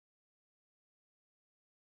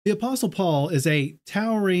The Apostle Paul is a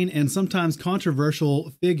towering and sometimes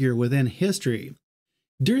controversial figure within history.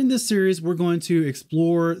 During this series, we're going to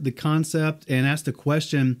explore the concept and ask the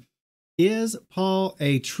question, is Paul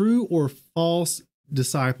a true or false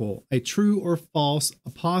disciple, a true or false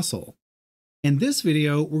apostle? In this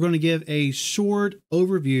video, we're going to give a short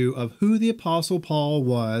overview of who the Apostle Paul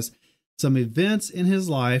was, some events in his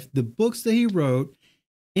life, the books that he wrote,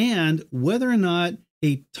 and whether or not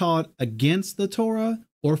he taught against the Torah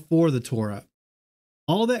or for the Torah.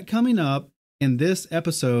 All that coming up in this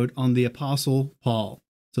episode on the Apostle Paul.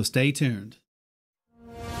 So stay tuned.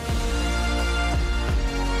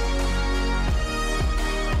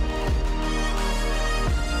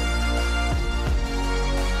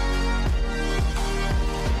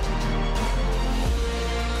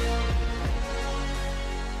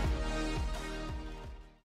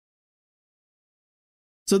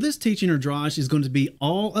 So this teaching or drash is going to be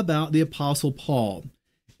all about the Apostle Paul.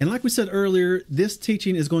 And like we said earlier, this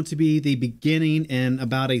teaching is going to be the beginning in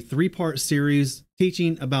about a three-part series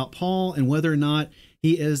teaching about Paul and whether or not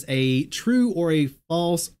he is a true or a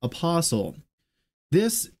false apostle.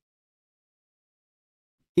 This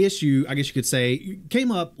issue, I guess you could say,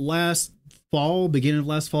 came up last fall, beginning of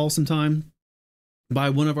last fall sometime, by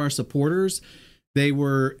one of our supporters. They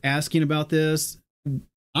were asking about this.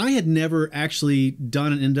 I had never actually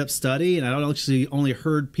done an in-depth study, and I actually only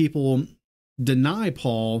heard people deny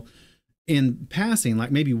Paul in passing,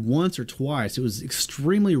 like maybe once or twice. It was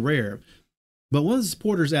extremely rare. But one of the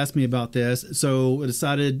supporters asked me about this, so I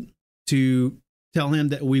decided to tell him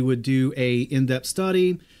that we would do a in-depth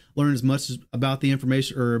study, learn as much about the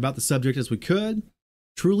information or about the subject as we could,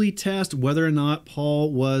 truly test whether or not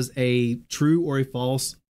Paul was a true or a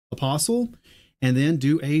false apostle, and then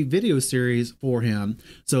do a video series for him.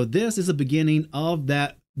 So this is the beginning of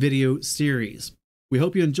that video series. We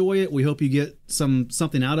hope you enjoy it. We hope you get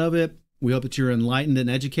something out of it. We hope that you're enlightened and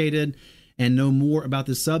educated and know more about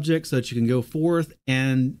this subject so that you can go forth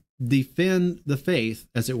and defend the faith,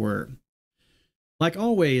 as it were. Like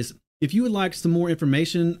always, if you would like some more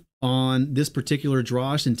information on this particular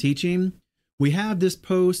drash and teaching, we have this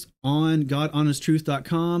post on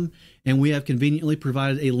godhonesttruth.com, and we have conveniently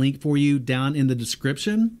provided a link for you down in the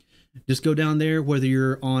description. Just go down there, whether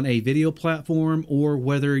you're on a video platform or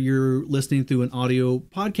whether you're listening through an audio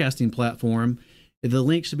podcasting platform. The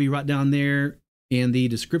link should be right down there in the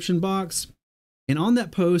description box. And on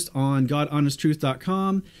that post on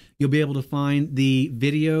godhonesttruth.com, you'll be able to find the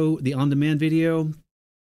video, the on-demand video,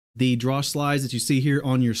 the draw slides that you see here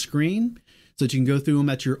on your screen, so that you can go through them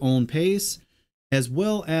at your own pace, as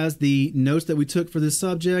well as the notes that we took for this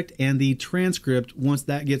subject and the transcript once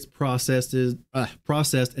that gets processed and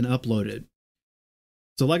uploaded.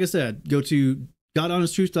 So like I said, go to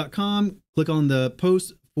godhonesttruth.com, click on the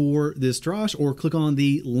post for this drash, or click on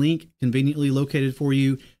the link conveniently located for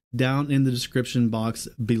you down in the description box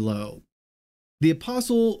below. The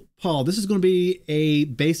Apostle Paul, this is going to be a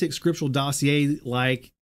basic scriptural dossier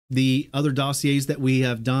like the other dossiers that we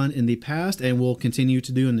have done in the past and will continue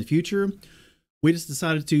to do in the future. We just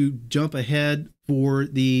decided to jump ahead for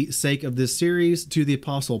the sake of this series to the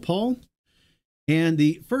Apostle Paul. And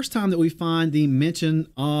the first time that we find the mention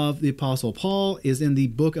of the Apostle Paul is in the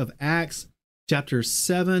book of Acts, chapter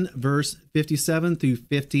 7, verse 57 through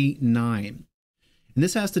 59. And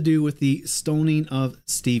this has to do with the stoning of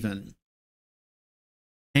Stephen.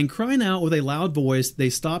 And crying out with a loud voice, they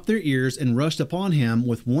stopped their ears and rushed upon him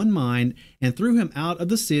with one mind and threw him out of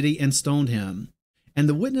the city and stoned him. And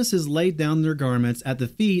the witnesses laid down their garments at the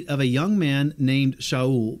feet of a young man named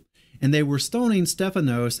Shaul. And they were stoning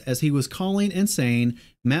Stephanos as he was calling and saying,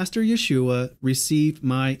 Master Yeshua, receive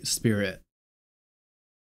my spirit.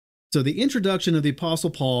 So the introduction of the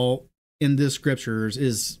Apostle Paul in the scriptures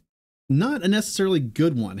is not a necessarily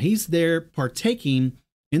good one. He's there partaking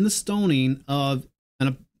in the stoning of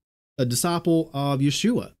a disciple of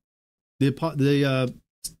Yeshua,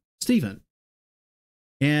 Stephen.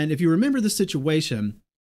 And if you remember the situation,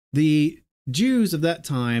 the Jews of that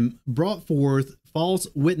time brought forth false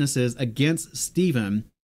witnesses against Stephen,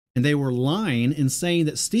 and they were lying and saying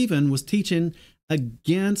that Stephen was teaching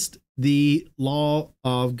against the law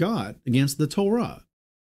of God, against the Torah.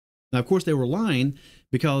 Now, of course, they were lying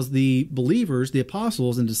because the believers, the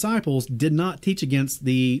apostles and disciples, did not teach against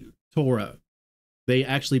the Torah. They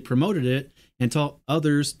actually promoted it and taught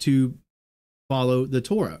others to follow the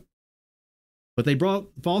Torah. But they brought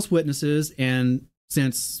false witnesses, and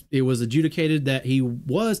since it was adjudicated that he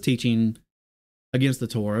was teaching against the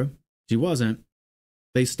Torah, he wasn't,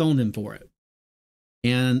 they stoned him for it.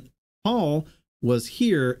 And Paul was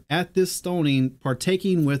here at this stoning,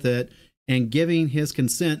 partaking with it and giving his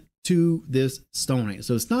consent to this stoning.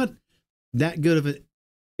 So it's not that good of an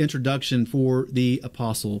introduction for the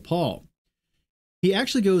Apostle Paul. He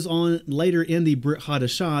actually goes on later in the Brit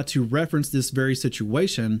Hadashah to reference this very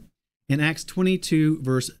situation in Acts 22,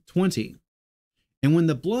 verse 20. And when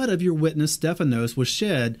the blood of your witness Stephanos was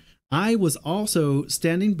shed, I was also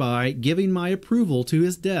standing by, giving my approval to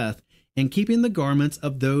his death and keeping the garments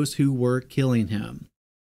of those who were killing him.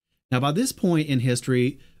 Now, by this point in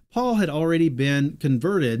history, Paul had already been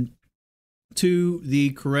converted to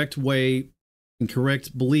the correct way and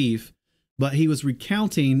correct belief, but he was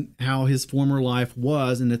recounting how his former life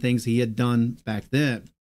was and the things he had done back then.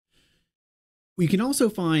 We can also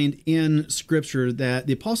find in Scripture that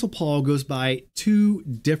the Apostle Paul goes by two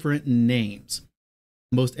different names.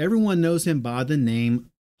 Most everyone knows him by the name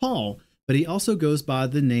Paul, but he also goes by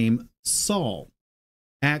the name Saul.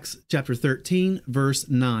 Acts chapter 13, verse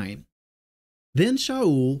 9. Then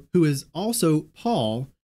Shaul, who is also Paul,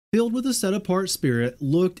 filled with a set-apart spirit,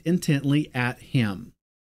 looked intently at him.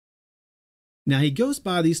 Now, he goes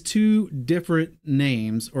by these two different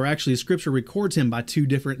names, or actually Scripture records him by two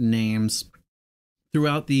different names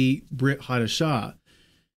throughout the Brit Hadashah.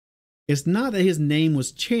 It's not that his name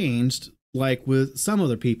was changed like with some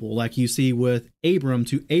other people, like you see with Abram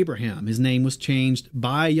to Abraham. His name was changed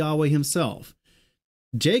by Yahweh himself.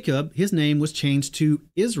 Jacob, his name was changed to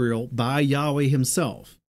Israel by Yahweh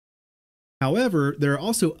himself. However, there are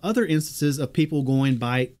also other instances of people going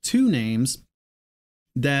by two names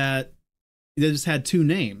that they just had two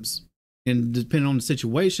names, and depending on the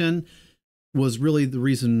situation was really the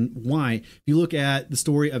reason why. If you look at the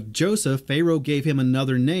story of Joseph, Pharaoh gave him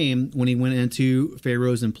another name when he went into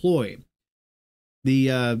Pharaoh's employ.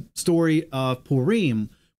 The story of Purim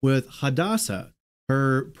with Hadassah,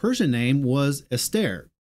 her Persian name was Esther.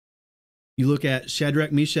 You look at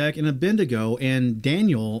Shadrach, Meshach, and Abednego and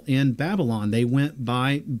Daniel in Babylon. They went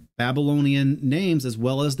by Babylonian names as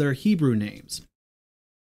well as their Hebrew names.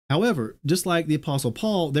 However, just like the Apostle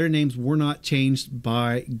Paul, their names were not changed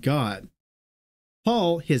by God.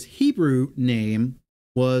 Paul, his Hebrew name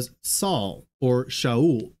was Saul or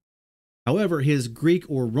Shaul. However, his Greek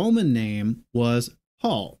or Roman name was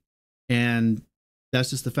Paul. And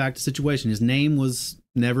that's just the fact of the situation. His name was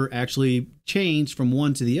never actually changed from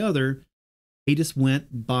one to the other. He just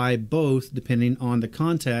went by both depending on the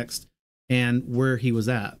context and where he was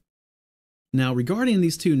at. Now, regarding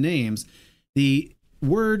these two names, the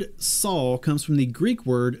word Saul comes from the Greek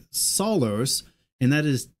word Saulos, and that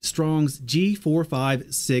is Strong's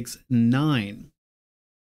G4569.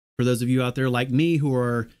 For those of you out there like me who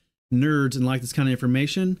are nerds and like this kind of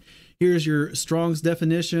information, here's your Strong's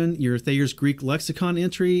definition, your Thayer's Greek lexicon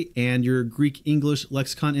entry, and your Greek English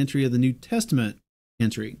lexicon entry of the New Testament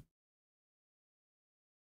entry.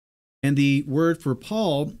 And the word for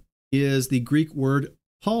Paul is the Greek word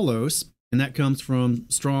Paulos, and that comes from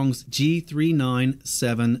Strong's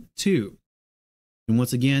G3972. And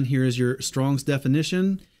once again, here is your Strong's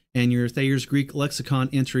definition and your Thayer's Greek lexicon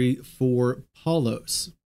entry for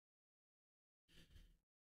Paulos.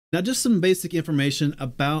 Now, just some basic information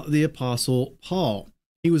about the Apostle Paul.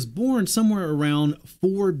 He was born somewhere around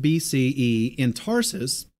 4 BCE in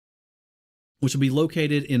Tarsus, which will be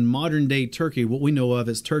located in modern-day Turkey, what we know of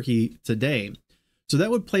as Turkey today. So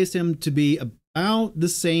that would place him to be about the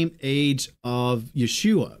same age of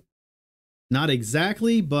Yeshua. Not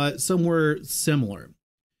exactly, but somewhere similar.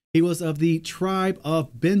 He was of the tribe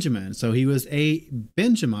of Benjamin, so he was a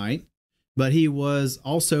Benjamite, but he was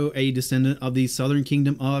also a descendant of the southern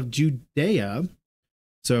kingdom of Judea,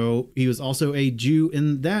 so he was also a Jew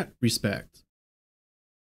in that respect.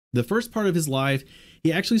 The first part of his life,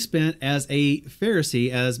 he actually spent as a Pharisee,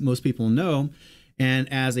 as most people know,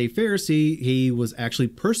 and as a Pharisee, he was actually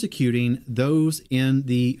persecuting those in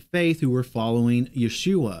the faith who were following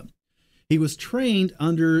Yeshua. He was trained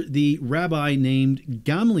under the rabbi named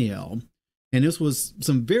Gamliel, and this was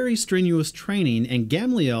some very strenuous training, and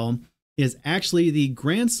Gamliel is actually the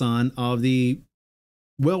grandson of the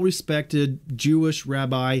well-respected Jewish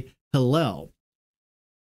rabbi Hillel.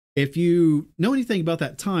 If you know anything about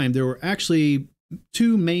that time, there were actually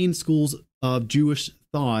two main schools of Jewish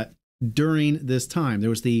thought during this time. There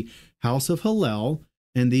was the house of Hillel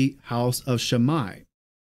and the house of Shammai.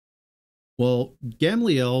 Well,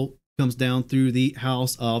 Gamliel comes down through the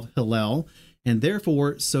house of Hillel, and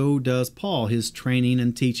therefore so does Paul, his training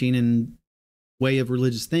and teaching and way of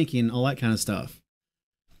religious thinking, all that kind of stuff.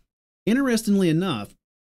 Interestingly enough,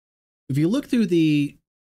 if you look through the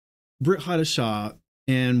Brit Hadashah,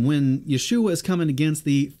 and when Yeshua is coming against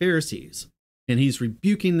the Pharisees, and he's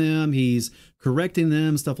rebuking them, he's correcting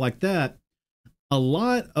them, stuff like that, a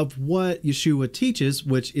lot of what Yeshua teaches,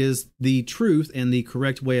 which is the truth and the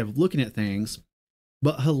correct way of looking at things,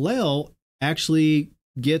 but Hillel actually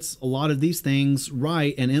gets a lot of these things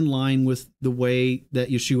right and in line with the way that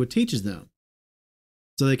Yeshua teaches them.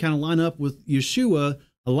 So they kind of line up with Yeshua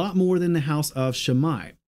a lot more than the house of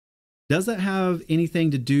Shammai. Does that have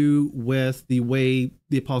anything to do with the way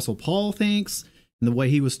the Apostle Paul thinks and the way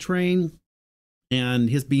he was trained and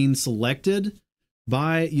his being selected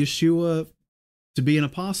by Yeshua to be an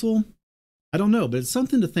apostle? I don't know, but it's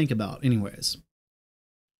something to think about anyways.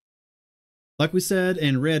 Like we said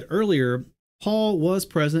and read earlier, Paul was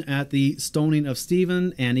present at the stoning of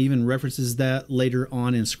Stephen and even references that later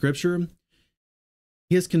on in Scripture.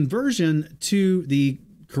 His conversion to the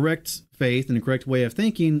correct faith and the correct way of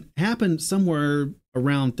thinking happened somewhere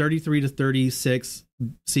around 33 to 36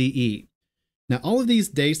 CE. Now, all of these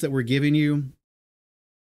dates that we're giving you,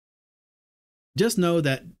 just know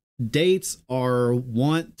that dates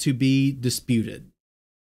want to be disputed.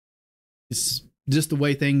 It's just the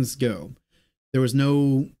way things go. There was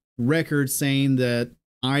no record saying that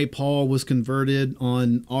Paul was converted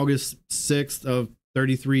on August 6th of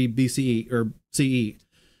 33 BCE or CE.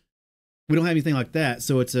 We don't have anything like that.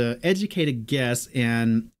 So it's an educated guess.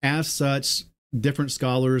 And as such, different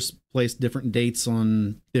scholars place different dates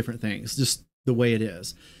on different things, just the way it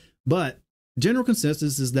is. But general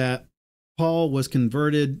consensus is that Paul was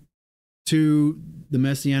converted to the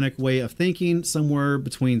Messianic way of thinking somewhere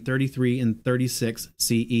between 33 and 36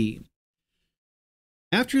 CE.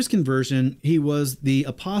 After his conversion, he was the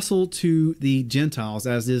apostle to the Gentiles,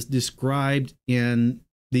 as is described in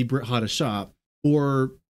the Brit Hadashah,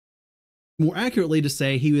 or more accurately to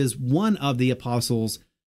say, he was one of the apostles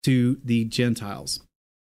to the Gentiles.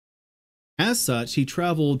 As such, he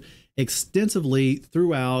traveled extensively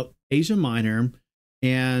throughout Asia Minor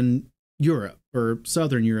and Europe, or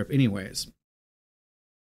Southern Europe anyways.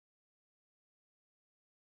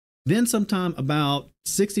 Then sometime about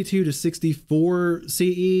 62 to 64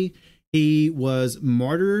 CE, he was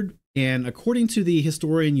martyred, and according to the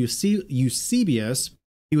historian Eusebius,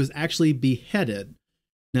 he was actually beheaded.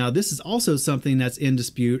 Now, this is also something that's in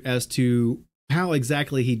dispute as to how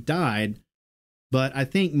exactly he died, but I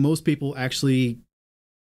think most people actually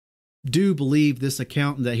do believe this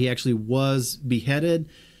account that he actually was beheaded.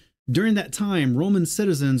 During that time, Roman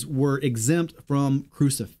citizens were exempt from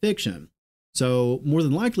crucifixion. So more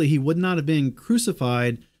than likely, he would not have been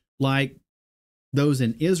crucified like those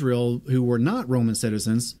in Israel who were not Roman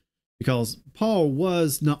citizens, because Paul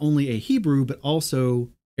was not only a Hebrew, but also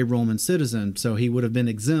a Roman citizen. So he would have been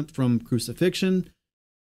exempt from crucifixion,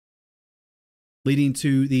 leading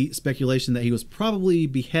to the speculation that he was probably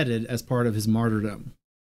beheaded as part of his martyrdom.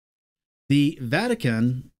 The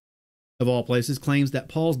Vatican, of all places, claims that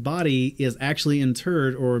Paul's body is actually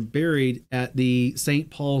interred or buried at the St.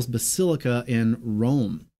 Paul's Basilica in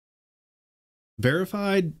Rome.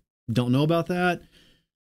 Verified? Don't know about that.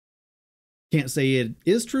 Can't say it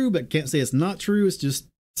is true, but can't say it's not true. It's just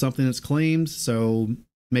something that's claimed, so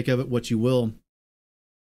make of it what you will.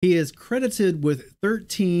 He is credited with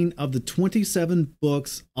 13 of the 27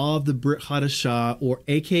 books of the Brit Hadashah, or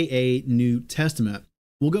AKA New Testament.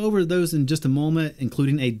 We'll go over those in just a moment,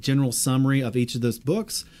 including a general summary of each of those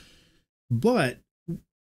books. But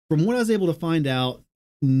from what I was able to find out,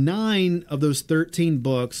 9 of those 13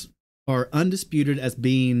 books are undisputed as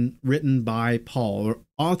being written by Paul, or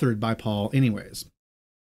authored by Paul anyways.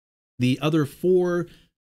 The other 4,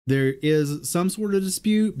 there is some sort of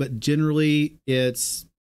dispute, but generally it's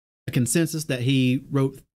a consensus that he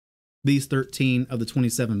wrote these 13 of the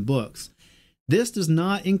 27 books. This does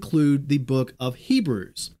not include the book of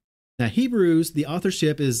Hebrews. Now, Hebrews, the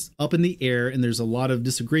authorship is up in the air, and there's a lot of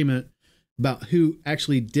disagreement about who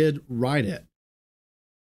actually did write it.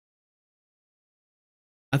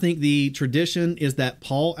 I think the tradition is that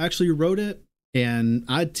Paul actually wrote it, and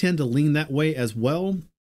I tend to lean that way as well,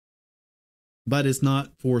 but it's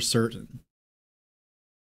not for certain.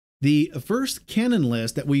 The first canon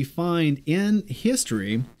list that we find in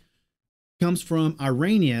history comes from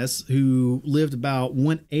Irenaeus, who lived about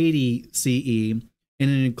 180 CE, and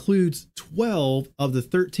it includes 12 of the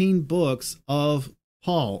 13 books of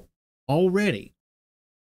Paul already.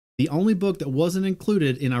 The only book that wasn't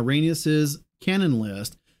included in Irenaeus's canon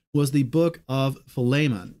list was the book of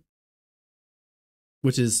Philemon,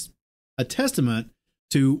 which is a testament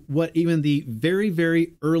to what even the very,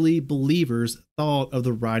 very early believers thought of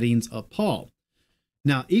the writings of Paul.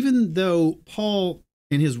 Now, even though Paul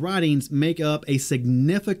and his writings make up a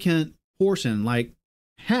significant portion, like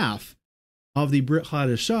half of the Brit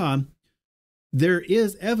Hadashah, there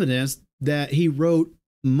is evidence that he wrote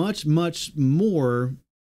much, much more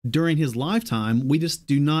during his lifetime. We just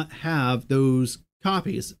do not have those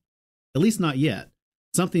copies, at least not yet.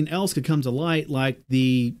 Something else could come to light, like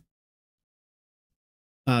the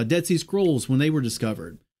Dead Sea Scrolls when they were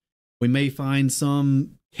discovered. We may find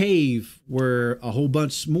some cave where a whole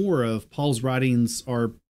bunch more of Paul's writings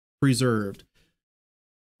are preserved,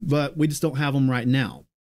 but we just don't have them right now.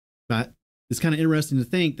 But it's kind of interesting to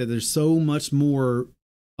think that there's so much more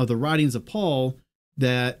of the writings of Paul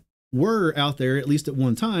that were out there, at least at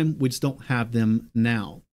one time. We just don't have them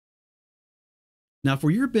now. Now,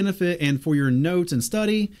 for your benefit and for your notes and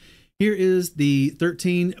study, here is the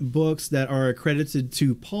 13 books that are accredited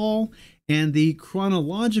to Paul and the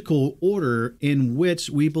chronological order in which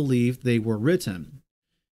we believe they were written.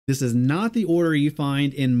 This is not the order you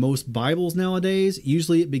find in most Bibles nowadays.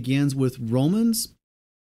 Usually it begins with Romans,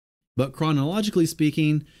 but chronologically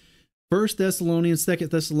speaking, 1 Thessalonians, 2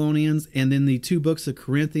 Thessalonians, and then the 2 books of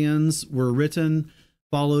Corinthians were written,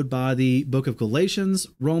 followed by the book of Galatians,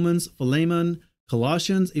 Romans, Philemon,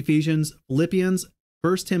 Colossians, Ephesians, Philippians,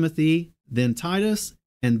 1 Timothy, then Titus,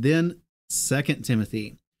 and then 2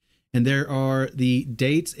 Timothy. And there are the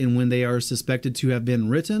dates and when they are suspected to have been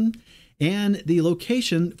written, and the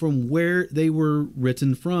location from where they were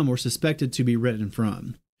written from or suspected to be written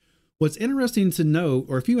from. What's interesting to note,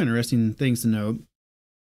 or a few interesting things to note,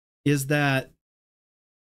 is that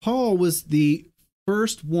Paul was the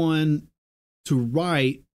first one to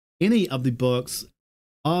write any of the books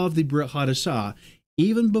of the Brit Hadashah,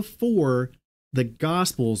 even before the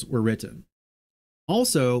Gospels were written.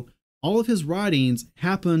 Also, all of his writings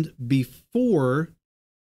happened before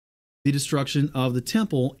the destruction of the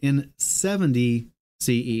temple in 70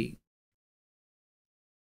 CE.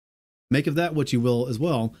 Make of that what you will as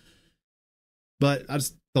well, but I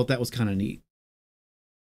just thought that was kind of neat.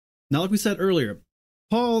 Now, like we said earlier,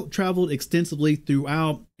 Paul traveled extensively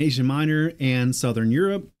throughout Asia Minor and Southern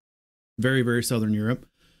Europe, very, very Southern Europe,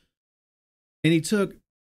 and he took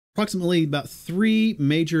approximately about 3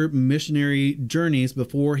 major missionary journeys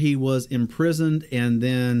before he was imprisoned and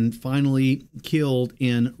then finally killed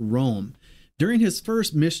in Rome. During his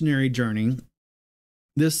first missionary journey,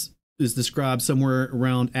 this is described somewhere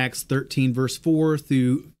around Acts 13 verse 4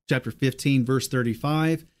 through chapter 15 verse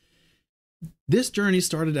 35. This journey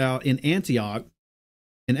started out in Antioch,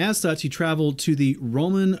 and as such he traveled to the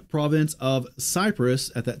Roman province of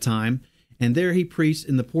Cyprus at that time, and there he preached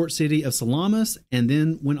in the port city of Salamis and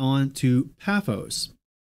then went on to Paphos.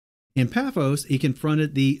 In Paphos, he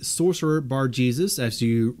confronted the sorcerer Bar-Jesus, as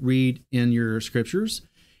you read in your scriptures,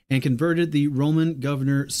 and converted the Roman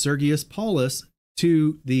governor Sergius Paulus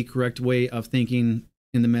to the correct way of thinking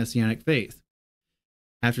in the Messianic faith.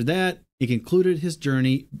 After that, he concluded his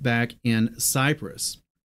journey back in Cyprus.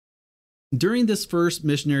 During this first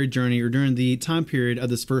missionary journey, or during the time period of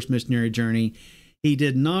this first missionary journey, he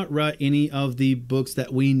did not write any of the books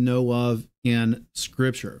that we know of in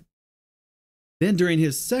Scripture. Then during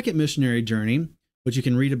his second missionary journey, which you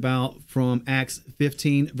can read about from Acts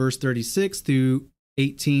 15, verse 36 through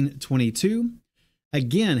 18:22,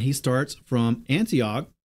 again, he starts from Antioch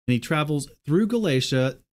and he travels through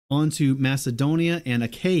Galatia onto Macedonia and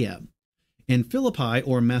Achaia. In Philippi,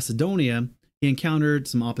 or Macedonia, he encountered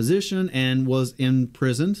some opposition and was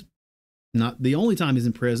imprisoned. Not the only time he's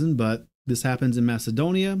in prison, but this happens in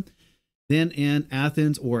Macedonia. Then in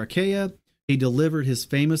Athens, or Achaia, he delivered his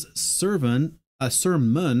famous sermon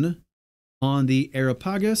on the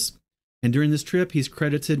Areopagus. And during this trip, he's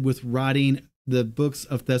credited with writing the books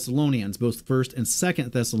of Thessalonians, both 1st and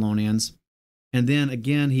 2nd Thessalonians. And then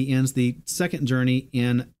again, he ends the second journey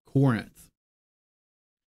in Corinth.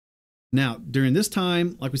 Now, during this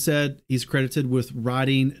time, like we said, he's credited with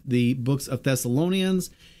writing the books of Thessalonians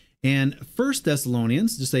and 1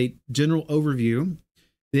 Thessalonians, just a general overview.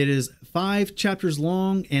 It is 5 chapters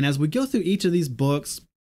long, and as we go through each of these books,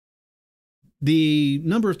 the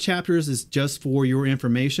number of chapters is just for your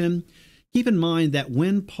information. Keep in mind that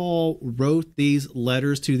when Paul wrote these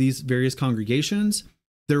letters to these various congregations,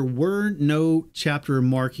 there were no chapter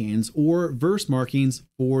markings or verse markings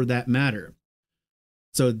for that matter.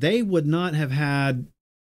 So they would not have had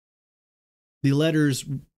the letters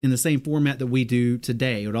in the same format that we do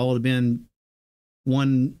today. It would all have been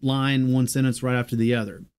one line, one sentence right after the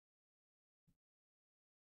other.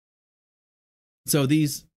 So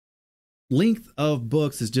these length of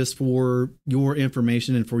books is just for your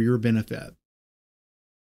information and for your benefit.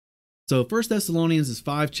 So 1 Thessalonians is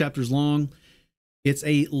 5 chapters long. It's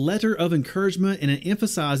a letter of encouragement, and it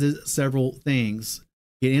emphasizes several things.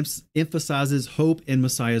 It emphasizes hope in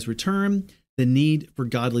Messiah's return, the need for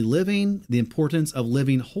godly living, the importance of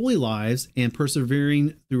living holy lives and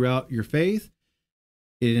persevering throughout your faith.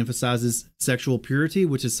 It emphasizes sexual purity,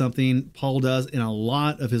 which is something Paul does in a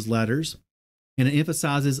lot of his letters. And it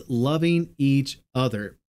emphasizes loving each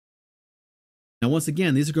other. Now, once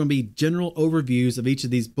again, these are going to be general overviews of each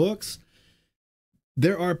of these books.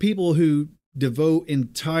 There are people who devote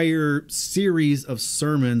entire series of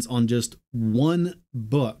sermons on just one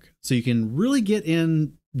book. So you can really get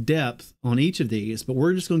in depth on each of these, but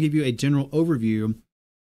we're just going to give you a general overview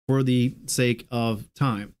for the sake of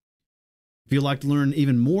time. If you'd like to learn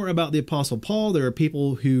even more about the Apostle Paul, there are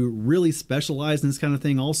people who really specialize in this kind of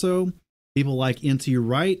thing also. People like N.T.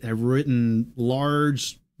 Wright have written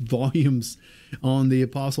large volumes on the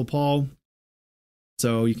Apostle Paul.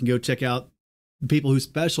 So you can go check out people who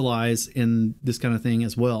specialize in this kind of thing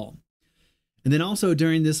as well. And then also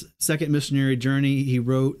during this second missionary journey, he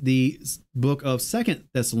wrote the book of 2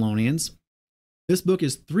 Thessalonians. This book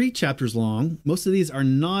is 3 chapters long. Most of these are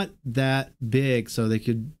not that big, so they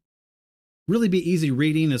could really be easy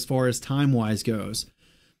reading as far as time-wise goes.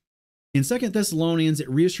 In 2 Thessalonians, it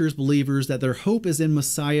reassures believers that their hope is in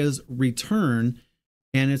Messiah's return,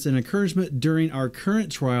 and it's an encouragement during our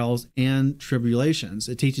current trials and tribulations.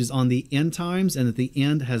 It teaches on the end times and that the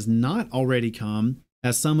end has not already come,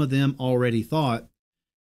 as some of them already thought.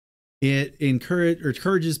 It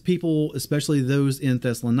encourages people, especially those in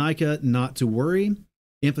Thessalonica, not to worry,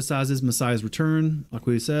 emphasizes Messiah's return, like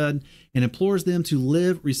we said, and implores them to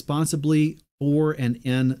live responsibly for and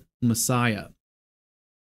in Messiah.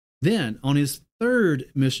 Then, on his third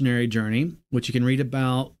missionary journey, which you can read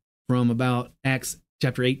about from about Acts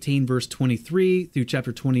chapter 18, verse 23 through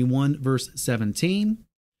chapter 21, verse 17,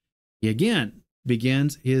 he again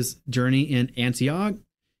begins his journey in Antioch.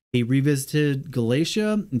 He revisited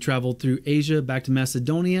Galatia and traveled through Asia back to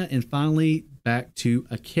Macedonia and finally back to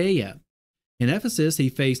Achaia. In Ephesus, he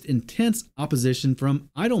faced intense opposition from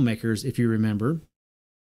idol makers, if you remember,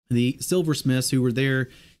 the silversmiths who were there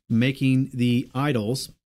making the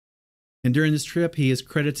idols. And during this trip, he is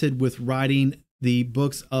credited with writing the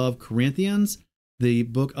books of Corinthians, the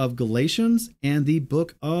book of Galatians, and the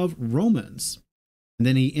book of Romans. And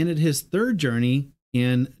then he ended his third journey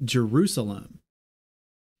in Jerusalem.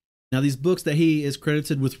 Now, these books that he is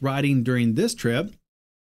credited with writing during this trip,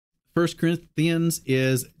 1 Corinthians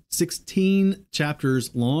is 16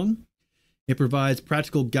 chapters long. It provides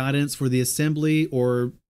practical guidance for the assembly,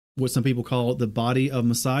 or what some people call the body of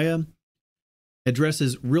Messiah.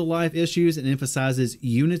 Addresses real-life issues and emphasizes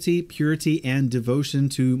unity, purity, and devotion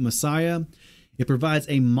to Messiah. It provides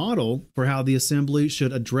a model for how the assembly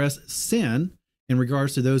should address sin in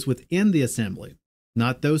regards to those within the assembly,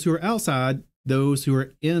 not those who are outside, those who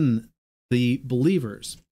are in the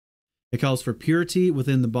believers. It calls for purity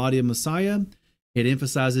within the body of Messiah. It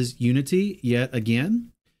emphasizes unity yet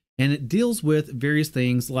again, and it deals with various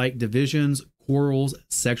things like divisions, quarrels,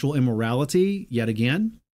 sexual immorality yet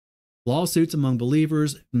again, lawsuits among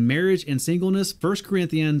believers, marriage and singleness. 1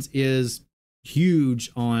 Corinthians is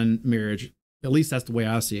huge on marriage. At least that's the way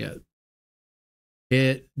I see it.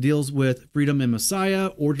 It deals with freedom in Messiah,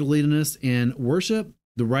 orderliness in worship,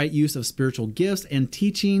 the right use of spiritual gifts, and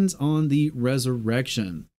teachings on the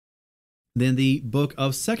resurrection. Then the book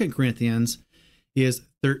of 2 Corinthians is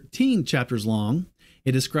 13 chapters long.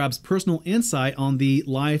 It describes personal insight on the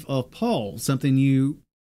life of Paul, something you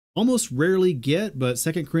almost rarely get, but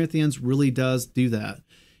 2 Corinthians really does do that.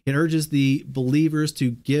 It urges the believers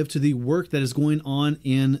to give to the work that is going on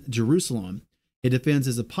in Jerusalem. It defends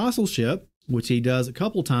his apostleship, which he does a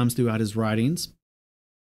couple times throughout his writings.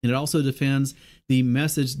 And it also defends the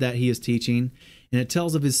message that he is teaching. And it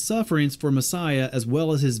tells of his sufferings for Messiah, as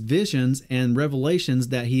well as his visions and revelations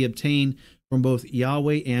that he obtained from both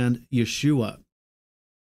Yahweh and Yeshua.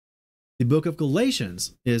 The book of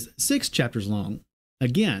Galatians is 6 chapters long.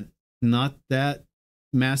 Again, not that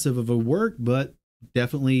massive of a work, but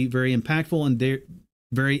definitely very impactful and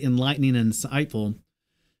very enlightening and insightful.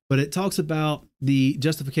 But it talks about the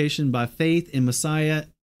justification by faith in Messiah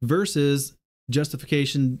versus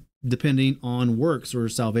justification depending on works, or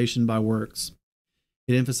salvation by works.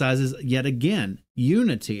 It emphasizes yet again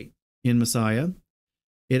unity in Messiah.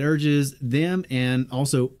 It urges them and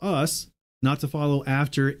also us not to follow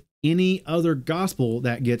after any other gospel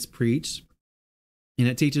that gets preached. And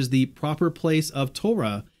it teaches the proper place of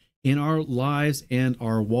Torah in our lives and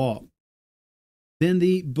our walk. Then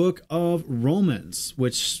the book of Romans,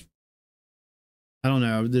 which, I don't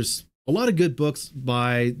know, there's a lot of good books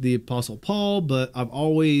by the Apostle Paul, but I've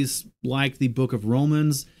always liked the book of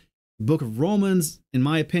Romans. The book of Romans, in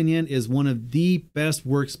my opinion, is one of the best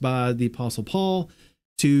works by the Apostle Paul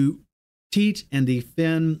to teach and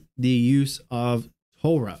defend the use of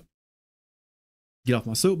Torah. Get off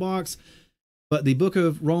my soapbox. But the book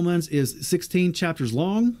of Romans is 16 chapters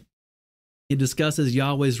long. It discusses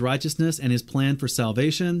Yahweh's righteousness and his plan for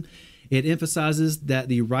salvation. It emphasizes that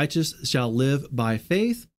the righteous shall live by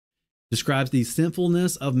faith, describes the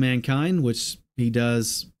sinfulness of mankind, which he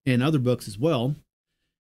does in other books as well.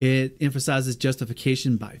 It emphasizes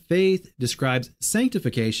justification by faith, describes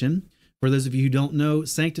sanctification. For those of you who don't know,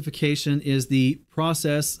 sanctification is the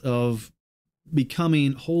process of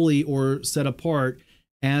becoming holy or set apart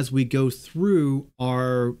as we go through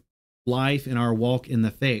our life and our walk in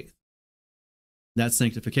the faith. That's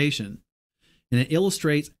sanctification. And it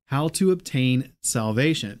illustrates how to obtain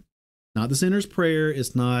salvation. Not the sinner's prayer.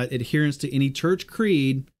 It's not adherence to any church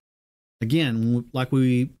creed. Again, like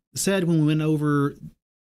we said when we went over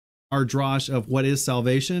our drosh of what is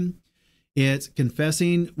salvation, it's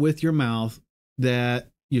confessing with your mouth that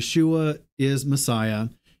Yeshua is Messiah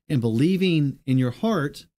and believing in your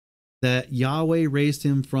heart that Yahweh raised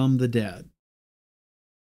him from the dead.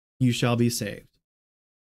 You shall be saved.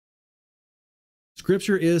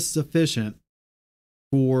 Scripture is sufficient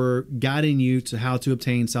for guiding you to how to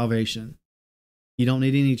obtain salvation. You don't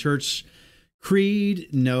need any church creed,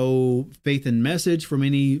 no faith and message from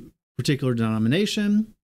any particular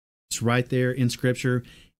denomination. It's right there in Scripture,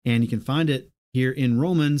 and you can find it here in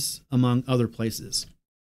Romans, among other places.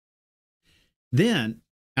 Then,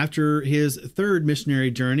 after his third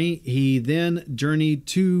missionary journey, he then journeyed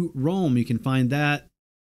to Rome. You can find that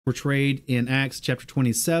portrayed in Acts chapter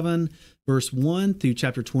 27, verse 1 through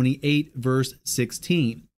chapter 28, verse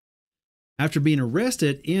 16. After being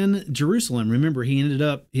arrested in Jerusalem, remember he ended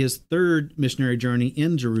up his third missionary journey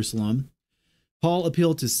in Jerusalem, Paul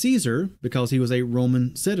appealed to Caesar because he was a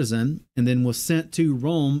Roman citizen and then was sent to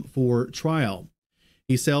Rome for trial.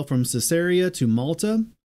 He sailed from Caesarea to Malta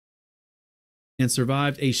and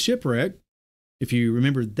survived a shipwreck. If you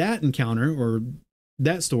remember that encounter or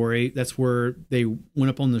that story, that's where they went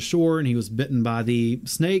up on the shore and he was bitten by the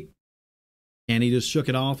snake and he just shook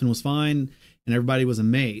it off and was fine, and everybody was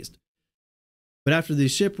amazed. But after the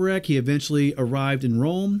shipwreck, he eventually arrived in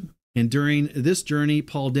Rome, and during this journey,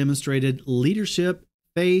 Paul demonstrated leadership,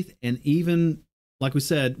 faith, and even, like we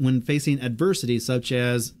said, when facing adversity such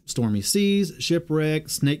as stormy seas, shipwreck,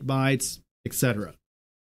 snake bites, etc.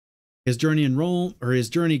 His journey in Rome, or his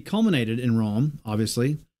journey culminated in Rome,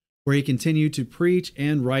 obviously, where he continued to preach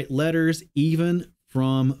and write letters even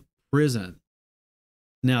from prison.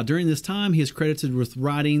 Now, during this time, he is credited with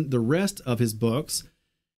writing the rest of his books,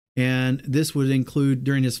 and this would include,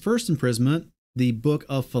 during his first imprisonment, the book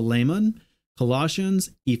of Philemon,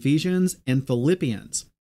 Colossians, Ephesians, and Philippians.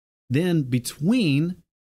 Then, between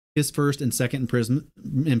his first and second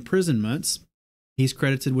imprisonments, he's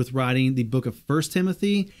credited with writing the book of 1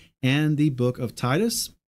 Timothy and the book of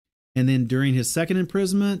Titus. And then during his second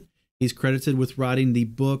imprisonment, he's credited with writing the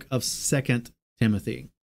book of 2 Timothy.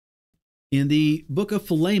 In the book of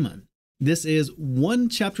Philemon, this is one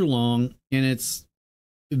chapter long, and it's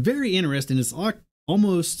very interesting. It's like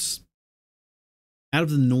almost out of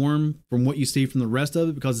the norm from what you see from the rest of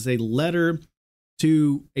it, because it's a letter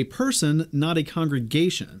to a person, not a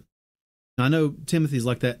congregation. Now, I know Timothy's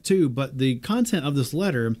like that too, but the content of this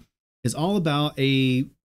letter is all about a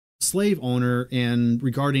slave owner and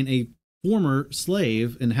regarding a former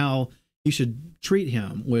slave and how you should treat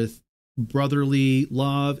him with brotherly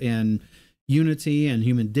love and unity and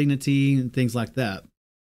human dignity and things like that.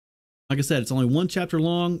 Like I said, it's only one chapter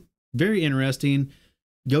long, very interesting.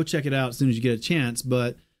 Go check it out as soon as you get a chance.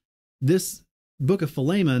 But this book of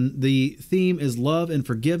Philemon, the theme is love and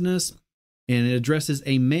forgiveness, and it addresses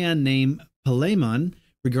a man named Philemon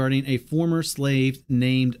regarding a former slave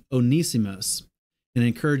named Onesimus, and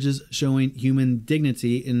encourages showing human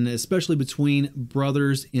dignity, and especially between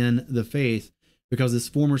brothers in the faith, because this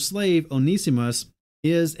former slave, Onesimus,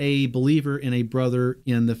 is a believer and a brother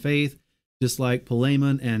in the faith, just like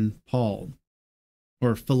Philemon and Paul,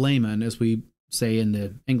 or Philemon, as we say in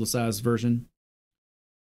the anglicized version.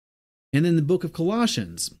 And then the book of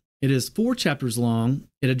Colossians. It is 4 chapters long.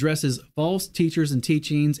 It addresses false teachers and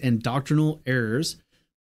teachings and doctrinal errors.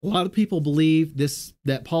 A lot of people believe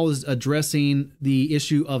that Paul is addressing the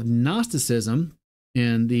issue of Gnosticism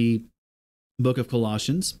in the book of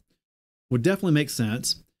Colossians. Would definitely make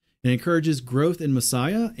sense. It encourages growth in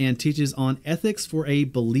Messiah and teaches on ethics for a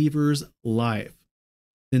believer's life.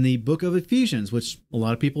 Then the book of Ephesians, which a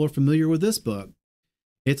lot of people are familiar with this book.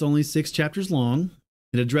 It's only 6 chapters long.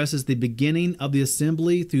 It addresses the beginning of the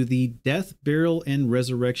assembly through the death, burial, and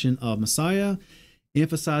resurrection of Messiah,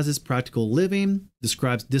 emphasizes practical living,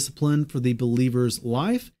 describes discipline for the believer's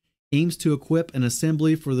life, aims to equip an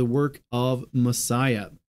assembly for the work of Messiah.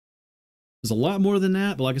 There's a lot more than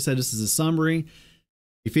that, but like I said, this is a summary.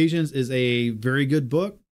 Ephesians is a very good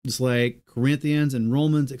book, just like Corinthians and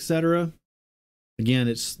Romans, etc. Again,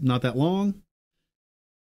 it's not that long.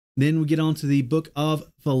 Then we get on to the book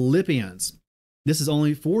of Philippians. This is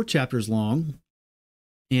only 4 chapters long,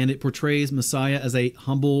 and it portrays Messiah as a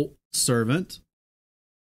humble servant,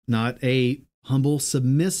 not a humble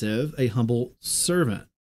submissive, a humble servant.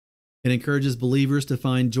 It encourages believers to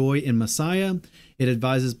find joy in Messiah. It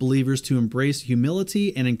advises believers to embrace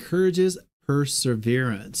humility and encourages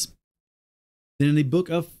perseverance. Then in the book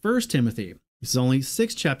of 1 Timothy, this is only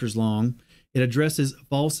 6 chapters long. It addresses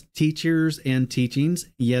false teachers and teachings,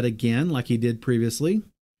 yet again, like he did previously.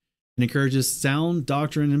 It encourages sound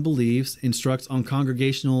doctrine and beliefs, instructs on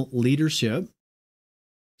congregational leadership,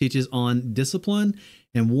 teaches on discipline,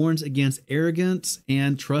 and warns against arrogance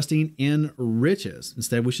and trusting in riches.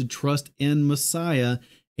 Instead, we should trust in Messiah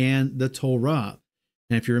and the Torah.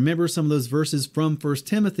 And if you remember some of those verses from 1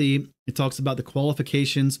 Timothy, it talks about the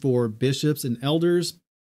qualifications for bishops and elders,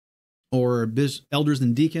 or elders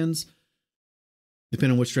and deacons,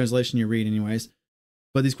 depending on which translation you read anyways.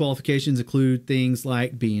 But these qualifications include things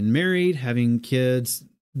like being married, having kids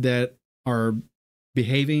that are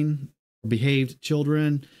behaved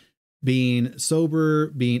children, being sober,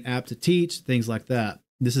 being apt to teach, things like that.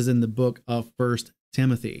 This is in the book of 1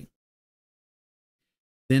 Timothy.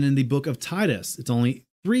 Then in the book of Titus, it's only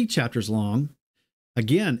 3 chapters long.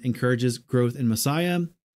 Again, encourages growth in Messiah.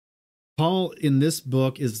 Paul in this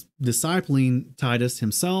book is discipling Titus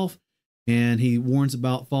himself, and he warns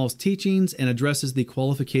about false teachings and addresses the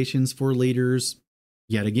qualifications for leaders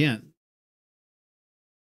yet again.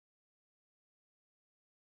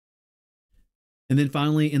 And then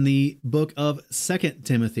finally, in the book of 2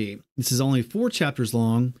 Timothy, this is only 4 chapters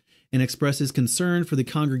long and expresses concern for the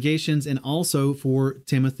congregations and also for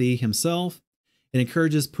Timothy himself. It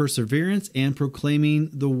encourages perseverance and proclaiming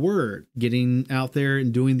the word, getting out there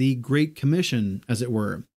and doing the Great Commission, as it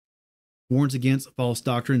were. Warns against false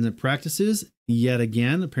doctrines and practices. Yet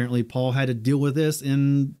again, apparently Paul had to deal with this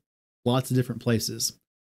in lots of different places.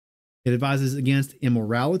 It advises against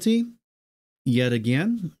immorality. Yet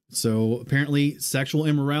again, so apparently sexual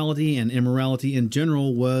immorality and immorality in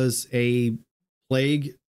general was a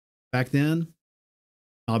plague back then,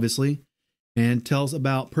 obviously, and tells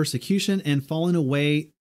about persecution and falling away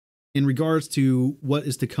in regards to what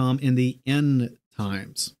is to come in the end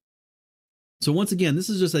times. So once again, this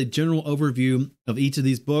is just a general overview of each of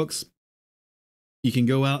these books. You can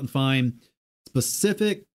go out and find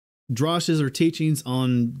specific drashes or teachings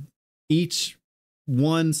on each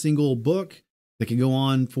one single book that can go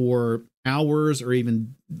on for hours or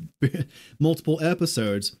even multiple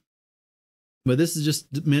episodes. But this is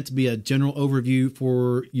just meant to be a general overview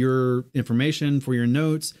for your information, for your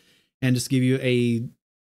notes, and just give you a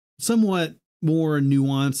somewhat more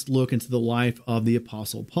nuanced look into the life of the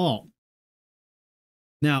Apostle Paul.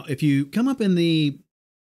 Now, if you come up in the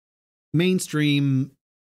mainstream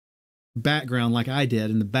background like I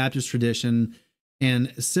did in the Baptist tradition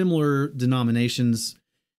and similar denominations,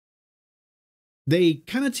 they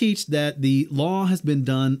kind of teach that the law has been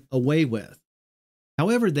done away with.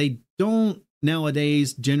 However, they don't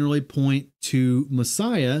nowadays generally point to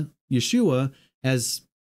Messiah, Yeshua, as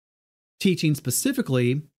teaching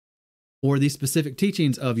specifically, or the specific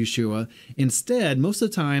teachings of Yeshua. Instead, most of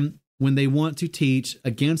the time, when they want to teach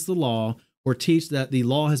against the law or teach that the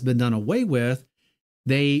law has been done away with,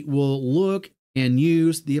 they will look and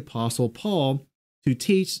use the Apostle Paul to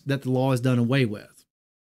teach that the law is done away with.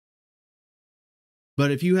 But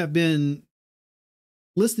if you have been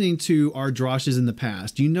listening to our drashes in the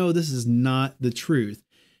past, you know this is not the truth.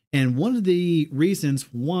 And one of the reasons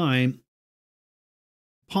why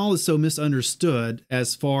Paul is so misunderstood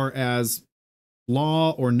as far as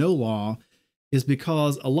law or no law is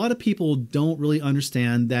because a lot of people don't really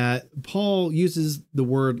understand that Paul uses the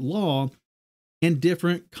word law in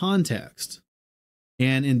different contexts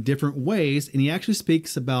and in different ways, and he actually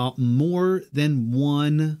speaks about more than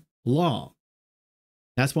one law.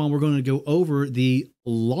 That's why we're going to go over the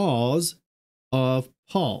laws of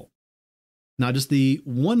Paul. Not just the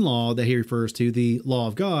one law that he refers to, the law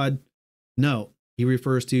of God. No, he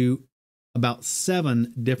refers to about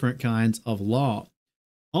 7 different kinds of law.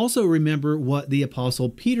 Also remember what the Apostle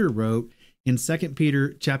Peter wrote in 2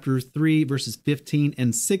 Peter chapter 3, verses 15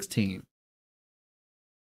 and 16.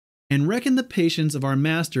 And reckon the patience of our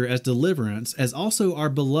master as deliverance, as also our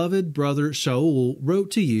beloved brother Shaul wrote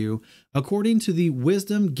to you, according to the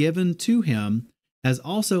wisdom given to him, as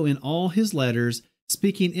also in all his letters,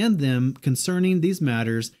 speaking in them concerning these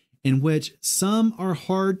matters, in which some are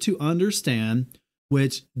hard to understand,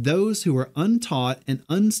 which those who are untaught and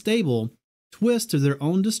unstable twist to their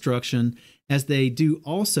own destruction, as they do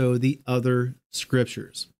also the other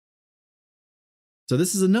scriptures. So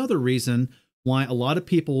this is another reason why a lot of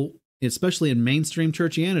people, especially in mainstream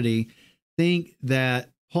churchianity, think that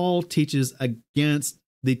Paul teaches against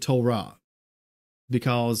the Torah,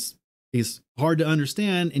 because he's hard to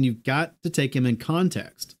understand and you've got to take him in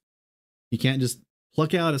context. You can't just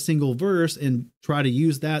pluck out a single verse and try to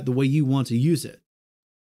use that the way you want to use it.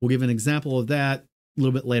 We'll give an example of that a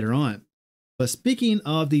little bit later on. But speaking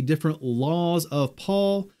of the different laws of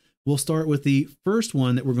Paul, we'll start with the first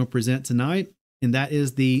one that we're going to present tonight, and that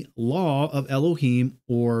is the law of Elohim,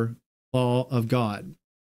 or law of God.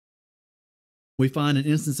 We find an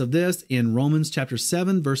instance of this in Romans chapter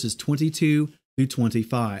 7, verses 22 through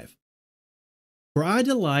 25. For I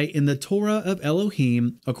delight in the Torah of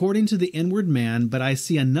Elohim according to the inward man, but I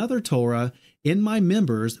see another Torah in my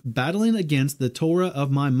members, battling against the Torah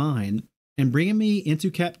of my mind, and bringing me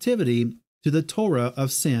into captivity to the Torah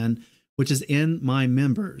of sin, which is in my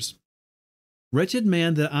members. Wretched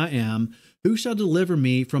man that I am, who shall deliver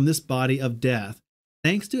me from this body of death?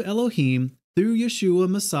 Thanks to Elohim, through Yeshua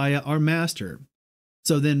Messiah our Master.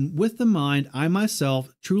 So then with the mind I myself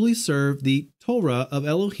truly serve the Torah of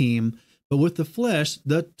Elohim, but with the flesh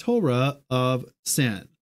the Torah of sin.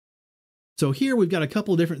 So here we've got a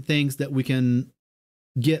couple of different things that we can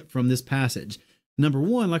get from this passage. Number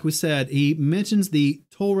one, like we said, he mentions the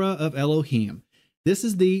Torah of Elohim. This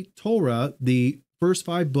is the Torah, the first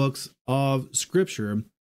 5 books of Scripture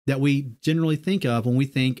that we generally think of when we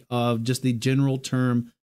think of just the general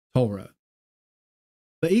term Torah.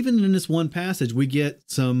 But even in this one passage, we get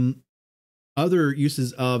some other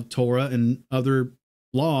uses of Torah and other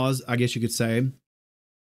laws, I guess you could say.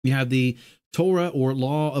 You have the Torah or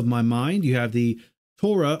law of my mind. You have the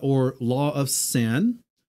Torah or law of sin,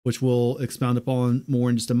 which we'll expound upon more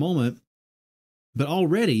in just a moment. But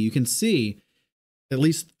already you can see at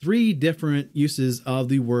least 3 different uses of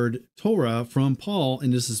the word Torah from Paul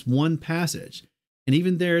in just this one passage. And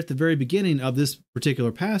even there at the very beginning of this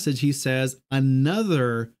particular passage, he says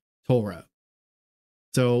another Torah.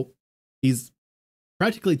 So he's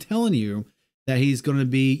practically telling you that he's going to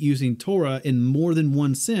be using Torah in more than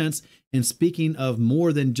one sense and speaking of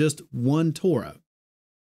more than just one Torah.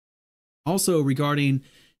 Also regarding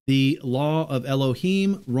the law of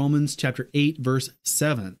Elohim, Romans chapter 8, verse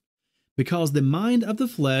 7. Because the mind of the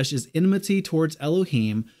flesh is enmity towards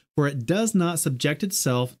Elohim, for it does not subject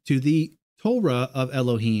itself to the Torah of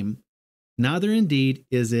Elohim, neither indeed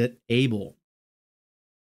is it able.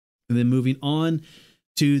 And then moving on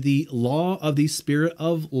to the law of the Spirit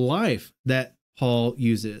of life that Paul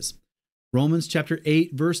uses. Romans chapter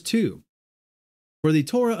 8, verse 2. For the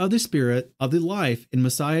Torah of the Spirit of the life in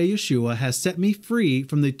Messiah Yeshua has set me free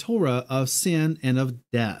from the Torah of sin and of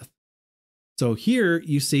death. So here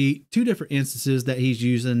you see 2 different instances that he's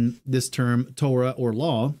using this term Torah or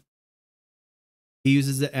law. He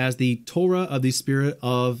uses it as the Torah of the Spirit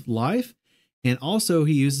of life, and also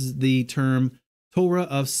he uses the term Torah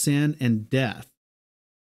of sin and death.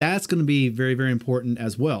 That's going to be very, very important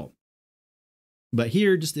as well. But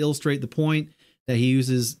here, just to illustrate the point, that he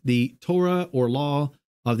uses the Torah or law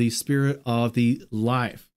of the Spirit of the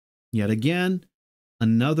life. Yet again,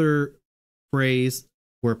 another phrase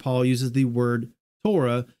where Paul uses the word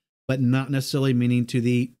Torah, but not necessarily meaning to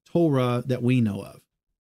the Torah that we know of.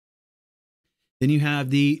 Then you have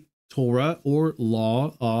the Torah or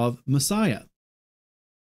law of Messiah.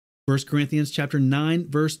 1 Corinthians chapter 9,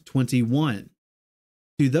 verse 21.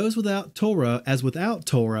 To those without Torah, as without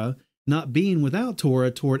Torah, not being without Torah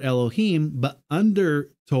toward Elohim, but under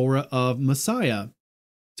Torah of Messiah,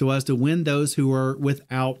 so as to win those who are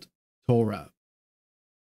without Torah.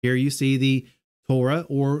 Here you see the Torah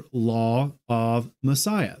or law of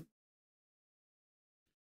Messiah.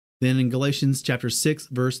 Then in Galatians chapter 6,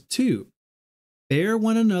 verse 2, bear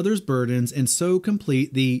one another's burdens and so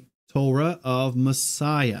complete the Torah of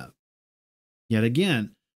Messiah. Yet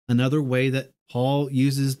again, another way that Paul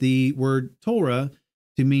uses the word Torah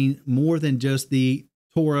to mean more than just the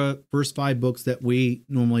Torah first 5 books that we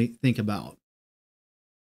normally think about.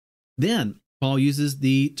 Then Paul uses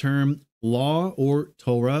the term law or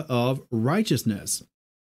Torah of righteousness.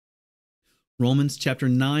 Romans chapter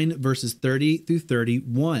 9, verses 30 through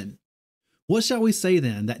 31. What shall we say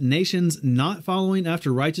then? That nations not following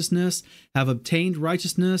after righteousness have obtained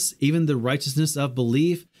righteousness, even the righteousness of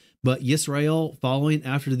belief, but Israel following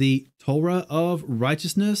after the Torah of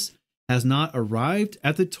righteousness has not arrived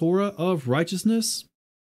at the Torah of righteousness?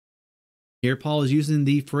 Here Paul is using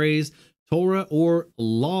the phrase Torah or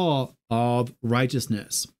law of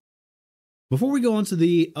righteousness. Before we go on to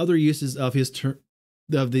the other uses of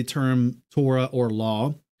the term Torah or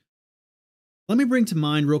law, let me bring to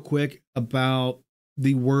mind real quick about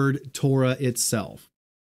the word Torah itself.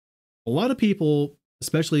 A lot of people,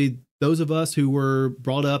 especially those of us who were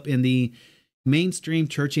brought up in the mainstream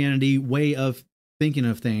churchianity way of thinking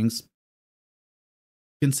of things,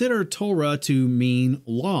 consider Torah to mean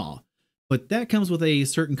law, but that comes with a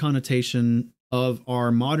certain connotation of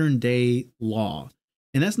our modern day law,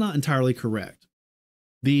 and that's not entirely correct.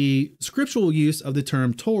 The scriptural use of the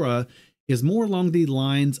term Torah is more along the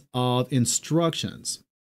lines of instructions.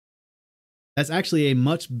 That's actually a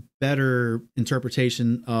much better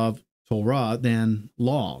interpretation of Torah than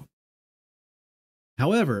law.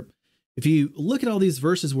 However, if you look at all these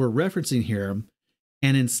verses we're referencing here,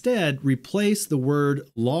 and instead replace the word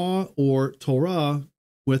law or Torah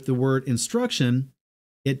with the word instruction,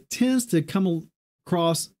 it tends to come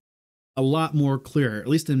across a lot more clear, at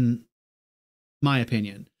least in my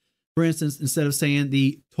opinion. For instance, instead of saying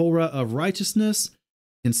the Torah of righteousness,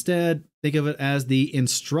 instead think of it as the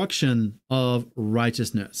instruction of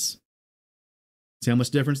righteousness. See how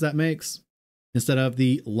much difference that makes? Instead of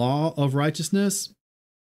the law of righteousness,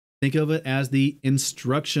 think of it as the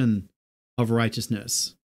instruction of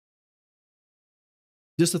righteousness.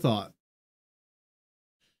 Just a thought.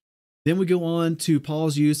 Then we go on to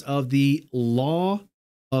Paul's use of the law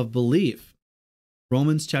of belief.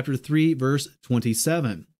 Romans chapter 3, verse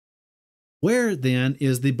 27. Where then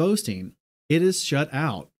is the boasting? It is shut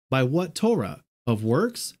out. By what Torah? Of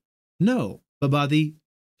works? No, but by the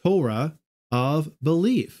Torah of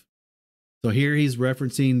belief. So here he's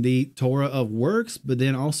referencing the Torah of works, but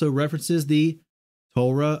then also references the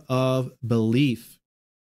Torah of belief.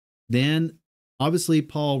 Then, obviously,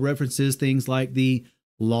 Paul references things like the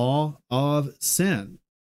law of sin.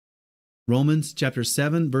 Romans chapter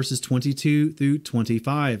 7, verses 22 through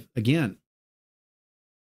 25 again.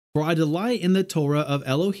 For I delight in the Torah of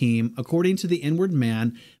Elohim according to the inward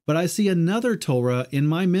man, but I see another Torah in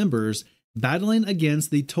my members, battling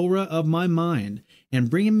against the Torah of my mind, and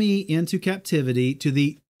bringing me into captivity to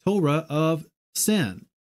the Torah of sin,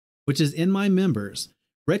 which is in my members.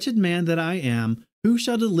 Wretched man that I am, who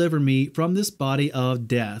shall deliver me from this body of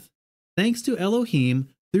death? Thanks to Elohim,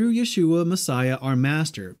 through Yeshua Messiah our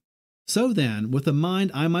Master. So then, with the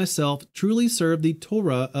mind I myself truly serve the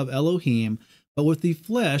Torah of Elohim, but with the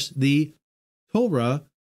flesh the Torah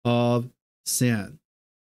of sin.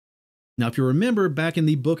 Now, if you remember back in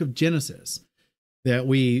the book of Genesis that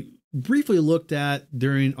we briefly looked at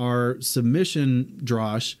during our submission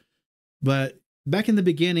drosh, but back in the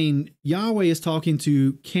beginning, Yahweh is talking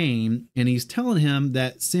to Cain, and he's telling him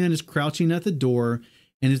that sin is crouching at the door,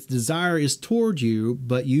 and its desire is toward you,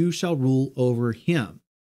 but you shall rule over him.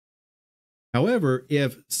 However,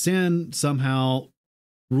 if sin somehow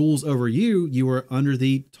rules over you, you are under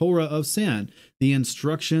the Torah of sin, the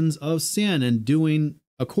instructions of sin, and doing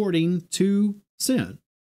according to sin.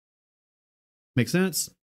 Make sense?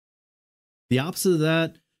 The opposite of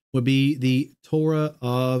that would be the Torah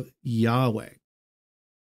of Yahweh.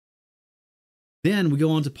 Then we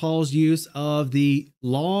go on to Paul's use of the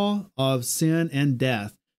law of sin and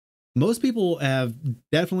death. Most people have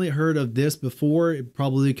definitely heard of this before. It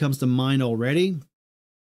probably comes to mind already.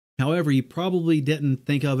 However, you probably didn't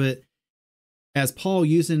think of it as Paul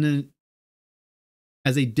using it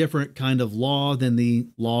as a different kind of law than the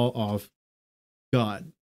law of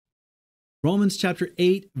God. Romans chapter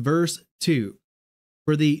 8, verse 2.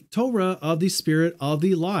 For the Torah of the Spirit of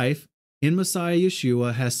the life in Messiah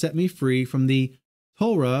Yeshua has set me free from the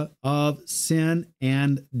Torah of sin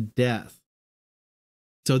and death.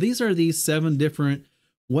 So these are the 7 different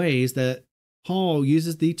ways that Paul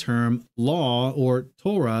uses the term law or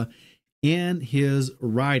Torah in his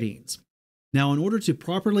writings. Now, in order to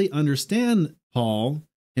properly understand Paul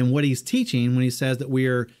and what he's teaching when he says that we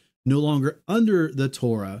are no longer under the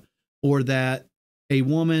Torah, or that a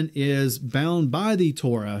woman is bound by the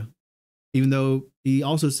Torah, even though he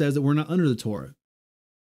also says that we're not under the Torah,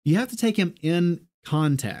 you have to take him in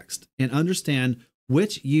context and understand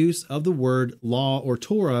which use of the word law or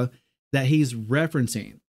Torah that he's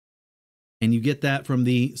referencing. And you get that from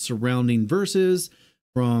the surrounding verses,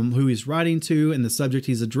 from who he's writing to and the subject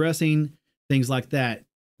he's addressing, things like that.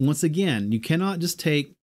 Once again, you cannot just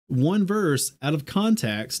take one verse out of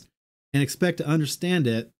context and expect to understand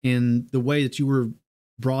it in the way that you were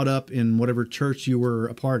brought up in whatever church you were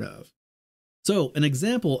a part of. So an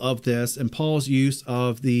example of this and Paul's use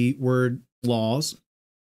of the word laws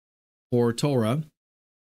or Torah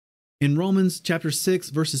in Romans chapter 6,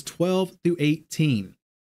 verses 12 through 18.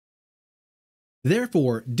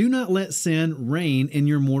 Therefore, do not let sin reign in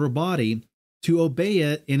your mortal body to obey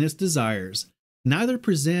it in its desires. Neither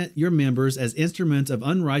present your members as instruments of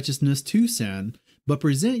unrighteousness to sin, but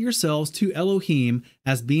present yourselves to Elohim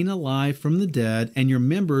as being alive from the dead, and your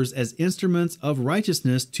members as instruments of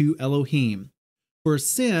righteousness to Elohim. For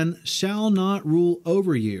sin shall not rule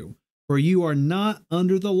over you, for you are not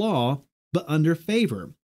under the law, but under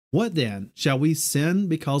favor. What then? Shall we sin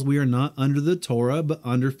because we are not under the Torah, but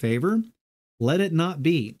under favor? Let it not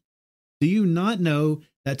be. Do you not know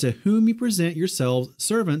that to whom you present yourselves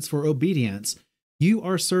servants for obedience, you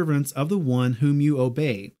are servants of the one whom you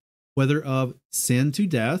obey, whether of sin to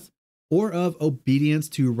death or of obedience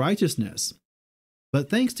to righteousness? But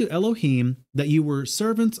thanks to Elohim that you were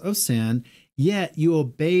servants of sin, yet you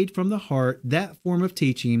obeyed from the heart that form of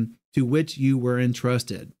teaching to which you were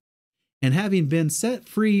entrusted. And having been set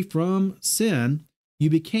free from sin, you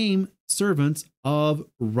became servants of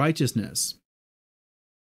righteousness.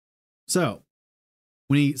 So,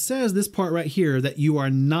 when he says this part right here, that you are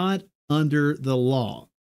not under the law,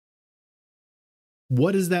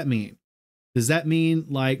 what does that mean? Does that mean,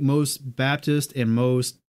 like most Baptists and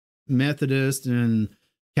most Methodists and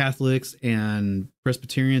Catholics and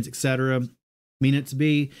Presbyterians, etc., mean it to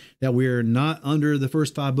be, that we're not under the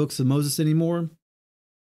first 5 books of Moses anymore?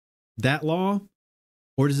 That law?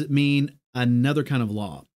 Or does it mean another kind of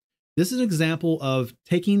law? This is an example of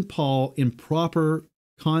taking Paul in proper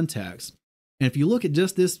context. And if you look at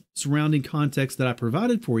just this surrounding context that I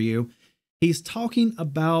provided for you, he's talking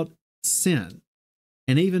about sin.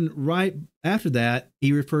 And even right after that,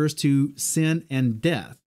 he refers to sin and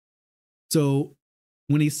death. So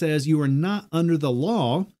when he says you are not under the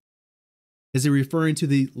law, is he referring to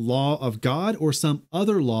the law of God or some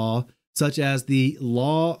other law, such as the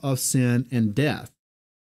law of sin and death?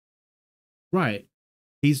 Right.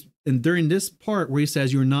 And during this part where he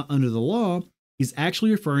says you're not under the law, he's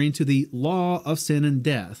actually referring to the law of sin and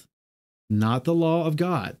death, not the law of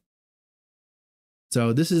God.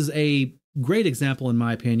 So this is a great example, in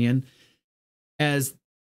my opinion, as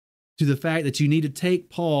to the fact that you need to take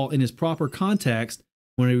Paul in his proper context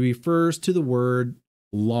when he refers to the word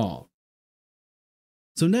law.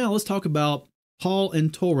 So now let's talk about Paul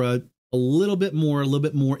and Torah a little bit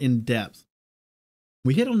more in depth.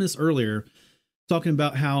 We hit on this earlier, talking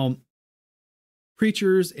about how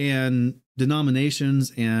preachers and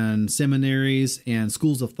denominations and seminaries and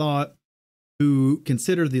schools of thought who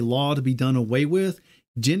consider the law to be done away with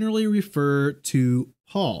generally refer to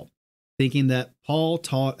Paul, thinking that Paul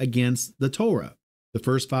taught against the Torah, the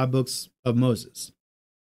first 5 books of Moses.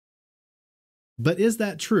 But is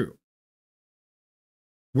that true?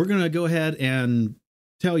 We're going to go ahead and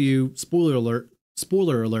tell you, spoiler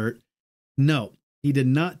alert, no, he did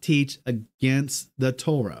not teach against the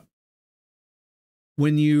Torah.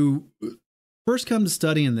 When you first come to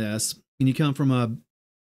studying this, and you come from a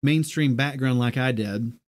mainstream background like I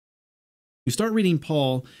did, you start reading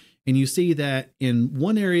Paul, and you see that in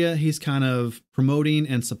one area, he's kind of promoting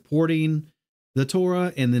and supporting the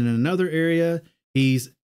Torah, and then in another area,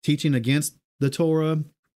 he's teaching against the Torah,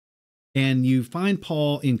 and you find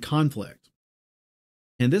Paul in conflict.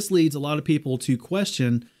 And this leads a lot of people to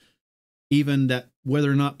question even that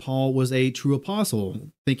whether or not Paul was a true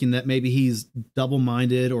apostle, thinking that maybe he's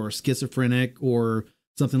double-minded or schizophrenic or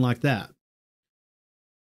something like that.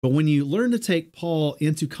 But when you learn to take Paul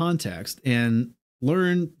into context and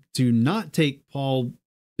learn to not take Paul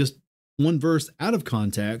just one verse out of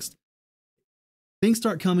context, things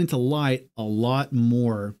start coming to light a lot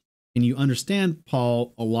more, and you understand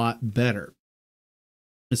Paul a lot better.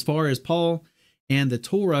 As far as Paul and the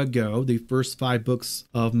Torah go, the first 5 books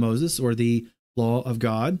of Moses, or the law of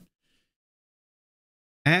God,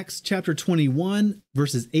 Acts chapter 21,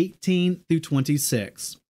 verses 18 through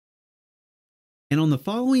 26. And on the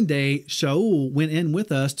following day, Shaul went in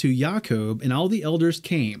with us to Jacob, and all the elders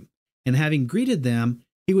came. And having greeted them,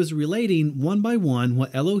 he was relating one by one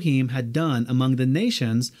what Elohim had done among the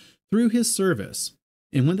nations through his service.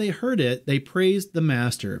 And when they heard it, they praised the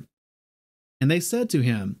master. And they said to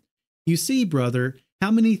him, "You see, brother,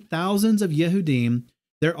 how many thousands of Yehudim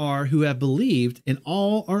there are who have believed, and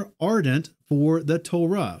all are ardent for the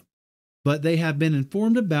Torah. But they have been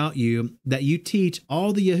informed about you that you teach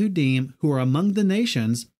all the Yehudim who are among the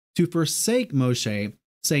nations to forsake Moshe,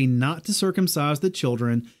 saying not to circumcise the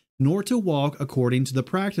children, nor to walk according to the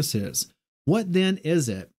practices. What then is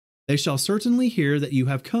it? They shall certainly hear that you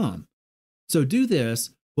have come. So do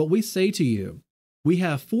this, what we say to you. We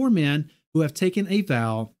have 4 men who have taken a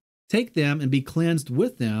vow. Take them and be cleansed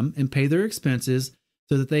with them, and pay their expenses,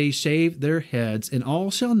 so that they shave their heads, and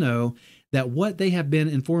all shall know that what they have been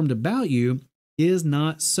informed about you is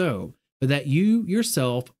not so, but that you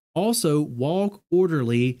yourself also walk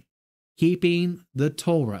orderly, keeping the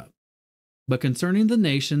Torah. But concerning the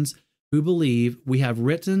nations who believe we have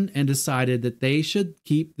written and decided that they should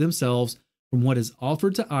keep themselves from what is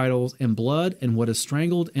offered to idols and blood and what is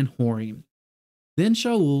strangled and whoring. Then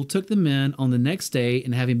Shaul took the men on the next day,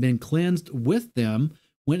 and having been cleansed with them,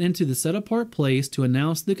 went into the set-apart place to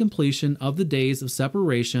announce the completion of the days of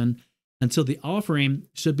separation until the offering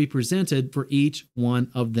should be presented for each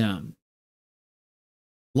one of them.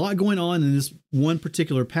 A lot going on in this one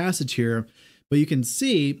particular passage here, but you can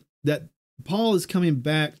see that Paul is coming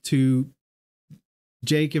back to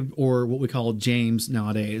Jacob, or what we call James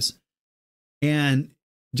nowadays. And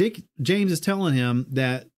James is telling him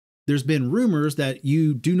that there's been rumors that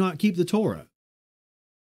you do not keep the Torah.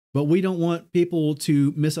 But we don't want people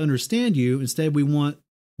to misunderstand you. Instead, we want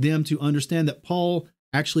them to understand that Paul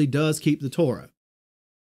actually does keep the Torah.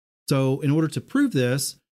 So in order to prove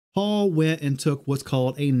this, Paul went and took what's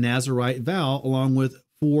called a Nazirite vow along with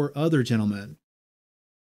 4 other gentlemen.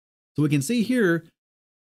 So we can see here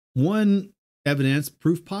one evidence,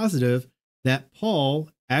 proof positive, that Paul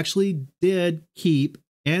actually did keep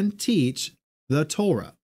and teach the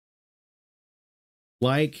Torah.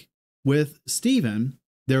 Like with Stephen,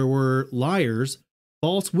 there were liars,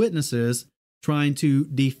 false witnesses trying to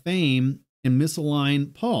defame and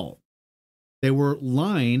misalign Paul. They were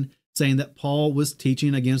lying, saying that Paul was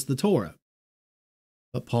teaching against the Torah.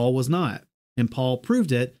 But Paul was not. And Paul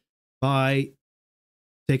proved it by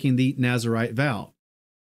taking the Nazirite vow.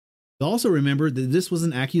 Also remember that this was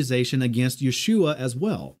an accusation against Yeshua as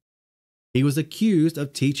well. He was accused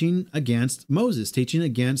of teaching against Moses, teaching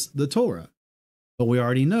against the Torah. But we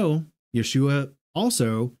already know Yeshua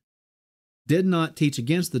also did not teach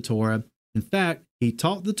against the Torah. In fact, he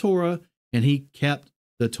taught the Torah and he kept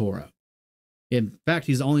the Torah. In fact,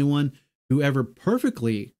 he's the only one who ever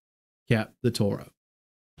perfectly kept the Torah.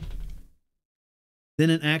 Then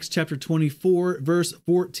in Acts chapter 24, verse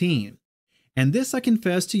 14, "And this I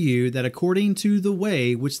confess to you, that according to the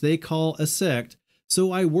way which they call a sect,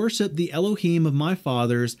 so I worship the Elohim of my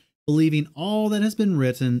fathers, believing all that has been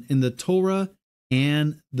written in the Torah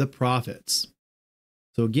and the prophets."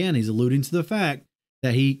 So again, he's alluding to the fact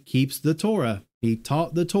that he keeps the Torah. He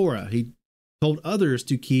taught the Torah. He told others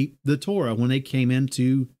to keep the Torah when they came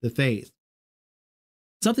into the faith.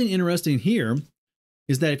 Something interesting here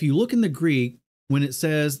is that if you look in the Greek, when it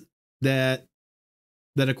says that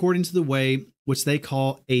according to the way which they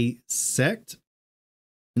call a sect,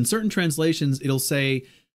 in certain translations, it'll say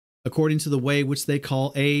according to the way which they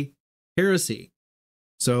call a heresy.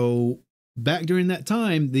 So back during that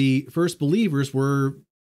time, the first believers were,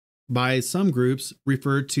 by some groups,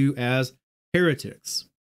 referred to as heretics.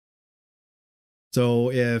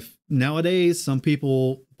 So if nowadays some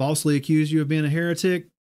people falsely accuse you of being a heretic,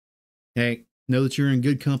 hey, know that you're in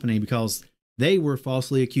good company, because they were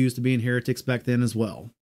falsely accused of being heretics back then as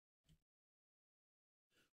well.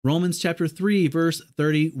 Romans chapter 3, verse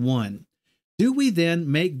 31. "Do we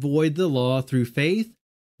then make void the law through faith?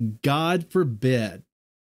 God forbid.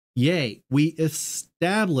 Yea, we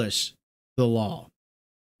establish the law."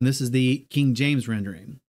 And this is the King James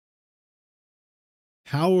rendering.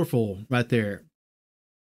 Powerful right there.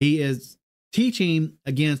 He is teaching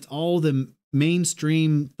against all the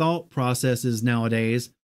mainstream thought processes nowadays,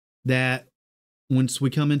 that once we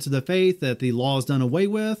come into the faith, that the law is done away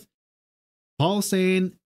with. Paul's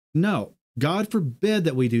saying, no, God forbid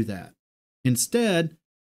that we do that. Instead,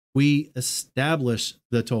 we establish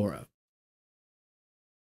the Torah.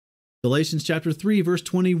 Galatians chapter 3, verse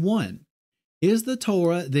 21. "Is the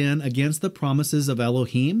Torah then against the promises of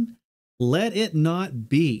Elohim? Let it not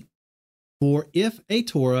be. For if a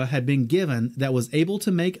Torah had been given that was able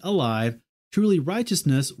to make alive, truly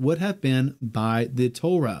righteousness would have been by the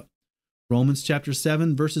Torah." Romans chapter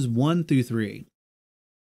 7, verses 1 through 3.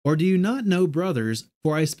 "Or do you not know, brothers,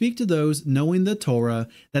 for I speak to those knowing the Torah,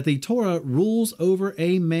 that the Torah rules over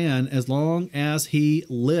a man as long as he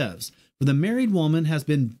lives? For the married woman has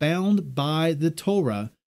been bound by the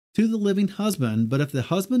Torah to the living husband, but if the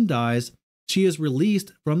husband dies, she is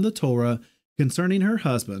released from the Torah concerning her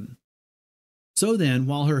husband. So then,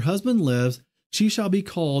 while her husband lives, she shall be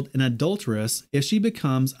called an adulteress if she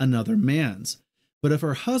becomes another man's. But if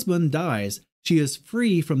her husband dies, she is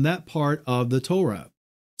free from that part of the Torah,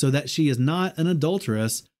 so that she is not an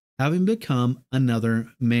adulteress, having become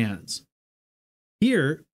another man's."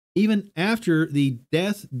 Here, even after the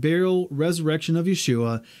death, burial, resurrection of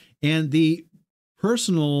Yeshua, and the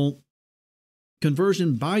personal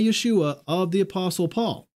conversion by Yeshua of the Apostle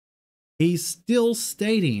Paul, he's still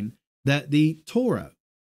stating that the Torah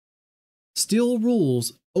still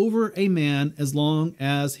rules over a man as long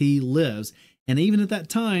as he lives. And even at that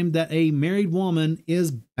time, that a married woman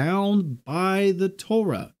is bound by the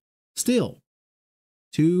Torah still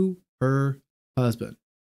to her husband.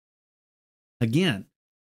 Again,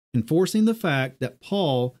 enforcing the fact that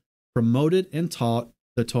Paul promoted and taught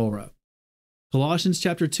the Torah. Colossians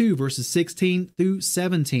chapter 2, verses 16 through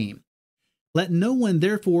 17. Let no one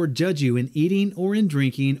therefore judge you in eating or in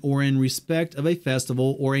drinking or in respect of a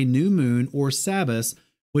festival or a new moon or Sabbaths,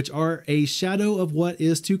 which are a shadow of what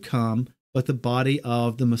is to come, but the body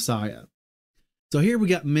of the Messiah. So here we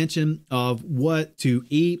got mention of what to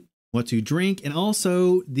eat, what to drink, and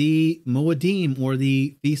also the Moedim, or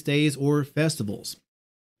the feast days or festivals.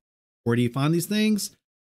 Where do you find these things?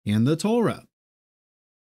 In the Torah.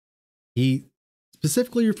 He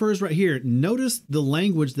specifically refers right here. Notice the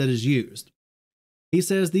language that is used. He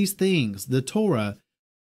says these things, the Torah,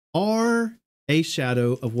 are a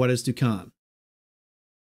shadow of what is to come.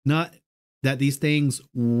 Not that these things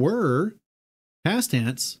were, past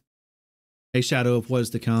tense, a shadow of what is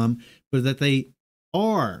to come, but that they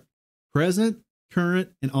are present, current,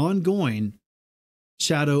 and ongoing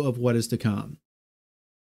shadow of what is to come.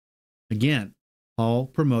 Again, Paul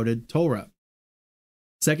promoted Torah.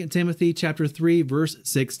 2 Timothy chapter 3, verse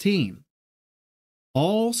 16.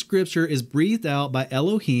 All scripture is breathed out by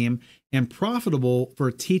Elohim and profitable for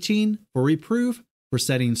teaching, for reproof, for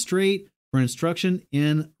setting straight, for instruction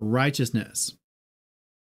in righteousness.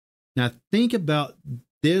 Now think about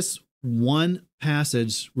this one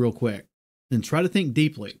passage real quick and try to think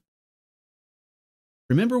deeply.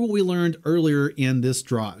 Remember what we learned earlier in this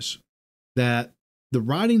drash, that the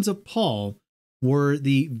writings of Paul were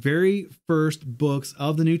the very first books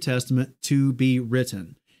of the New Testament to be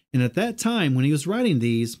written. And at that time, when he was writing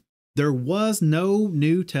these, there was no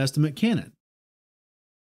New Testament canon.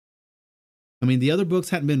 I mean, the other books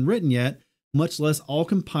hadn't been written yet, much less all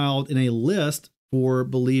compiled in a list for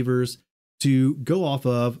believers to go off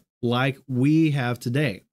of like we have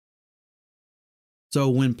today. So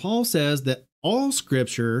when Paul says that all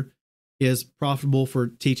scripture is profitable for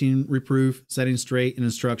teaching, reproof, setting straight, and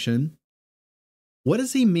instruction, what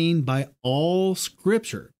does he mean by all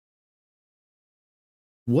scripture?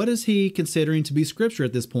 What is he considering to be scripture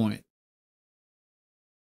at this point?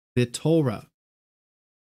 The Torah.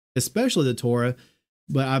 Especially the Torah,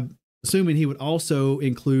 but I'm assuming he would also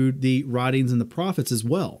include the writings and the prophets as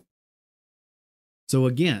well. So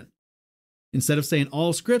again, instead of saying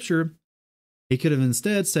all scripture, he could have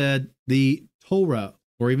instead said the Torah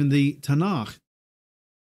or even the Tanakh.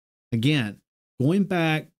 Again, going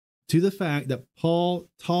back to the fact that Paul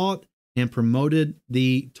taught and promoted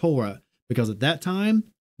the Torah, because at that time,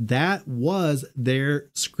 that was their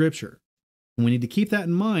scripture. And we need to keep that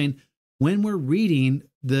in mind when we're reading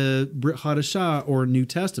the Brit Hadashah or New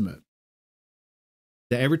Testament.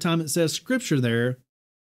 That every time it says scripture there,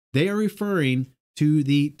 they are referring to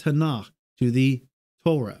the Tanakh, to the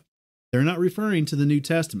Torah. They're not referring to the New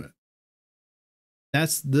Testament.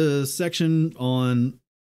 That's the section on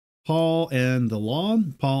Paul and the law,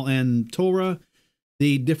 Paul and Torah,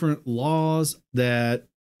 the different laws that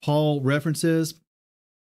Paul references.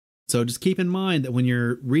 So just keep in mind that when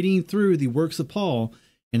you're reading through the works of Paul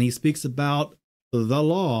and he speaks about the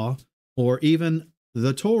law or even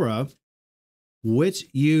the Torah, which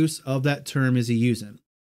use of that term is he using?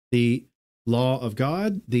 The law of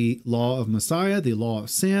God, the law of Messiah, the law of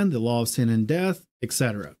sin and death,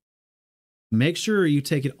 etc. Make sure you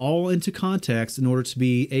take it all into context in order to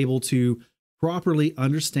be able to properly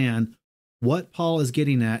understand what Paul is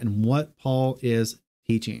getting at and what Paul is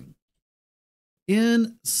teaching.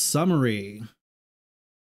 In summary,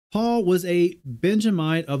 Paul was a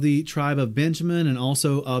Benjamite of the tribe of Benjamin and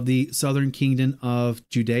also of the southern kingdom of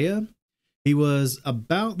Judea. He was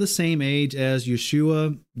about the same age as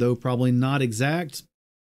Yeshua, though probably not exact.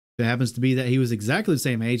 If it happens to be that he was exactly the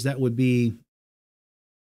same age, that would be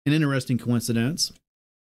an interesting coincidence.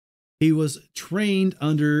 He was trained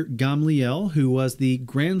under Gamliel, who was the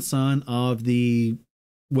grandson of the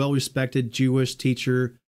well-respected Jewish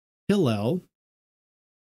teacher Hillel.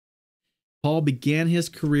 Paul began his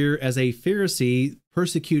career as a Pharisee,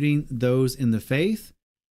 persecuting those in the faith.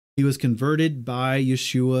 He was converted by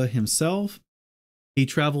Yeshua himself. He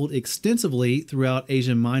traveled extensively throughout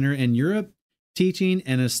Asia Minor and Europe, teaching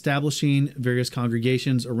and establishing various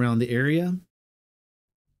congregations around the area.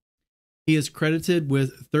 He is credited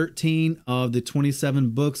with 13 of the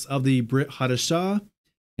 27 books of the Brit Hadashah.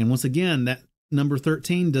 And once again, that number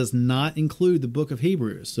 13 does not include the book of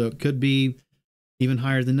Hebrews, so it could be even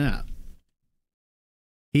higher than that.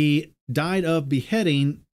 He died of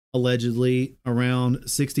beheading, allegedly, around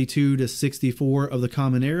 62 to 64 of the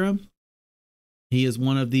Common Era. He is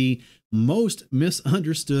one of the most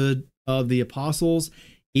misunderstood of the apostles,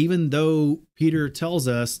 even though Peter tells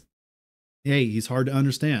us, hey, he's hard to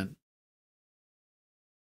understand.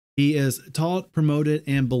 He is taught, promoted,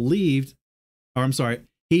 and believed, or I'm sorry,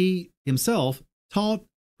 he himself taught,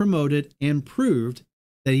 promoted, and proved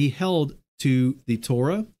that he held to the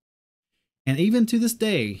Torah. And even to this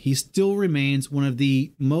day, he still remains one of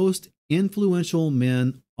the most influential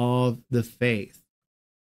men of the faith.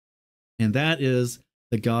 And that is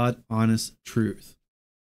the God honest truth.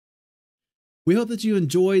 We hope that you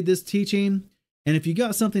enjoyed this teaching. And if you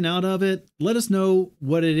got something out of it, let us know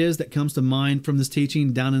what it is that comes to mind from this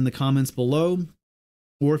teaching down in the comments below.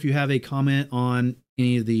 Or if you have a comment on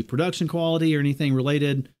any of the production quality or anything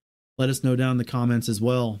related, let us know down in the comments as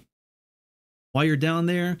well. While you're down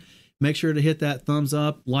there, make sure to hit that thumbs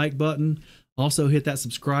up, like button. Also hit that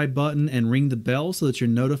subscribe button and ring the bell so that you're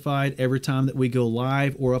notified every time that we go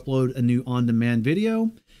live or upload a new on-demand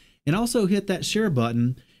video. And also hit that share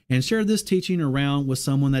button and share this teaching around with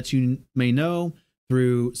someone that you may know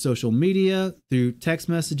through social media, through text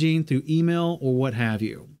messaging, through email, or what have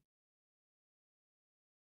you.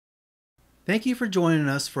 Thank you for joining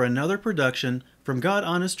us for another production from God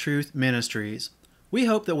Honest Truth Ministries. We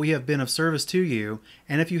hope that we have been of service to you,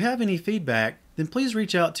 and if you have any feedback, then please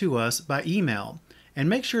reach out to us by email, and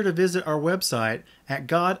make sure to visit our website at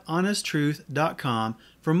godhonesttruth.com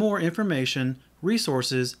for more information,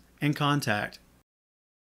 resources, and contact.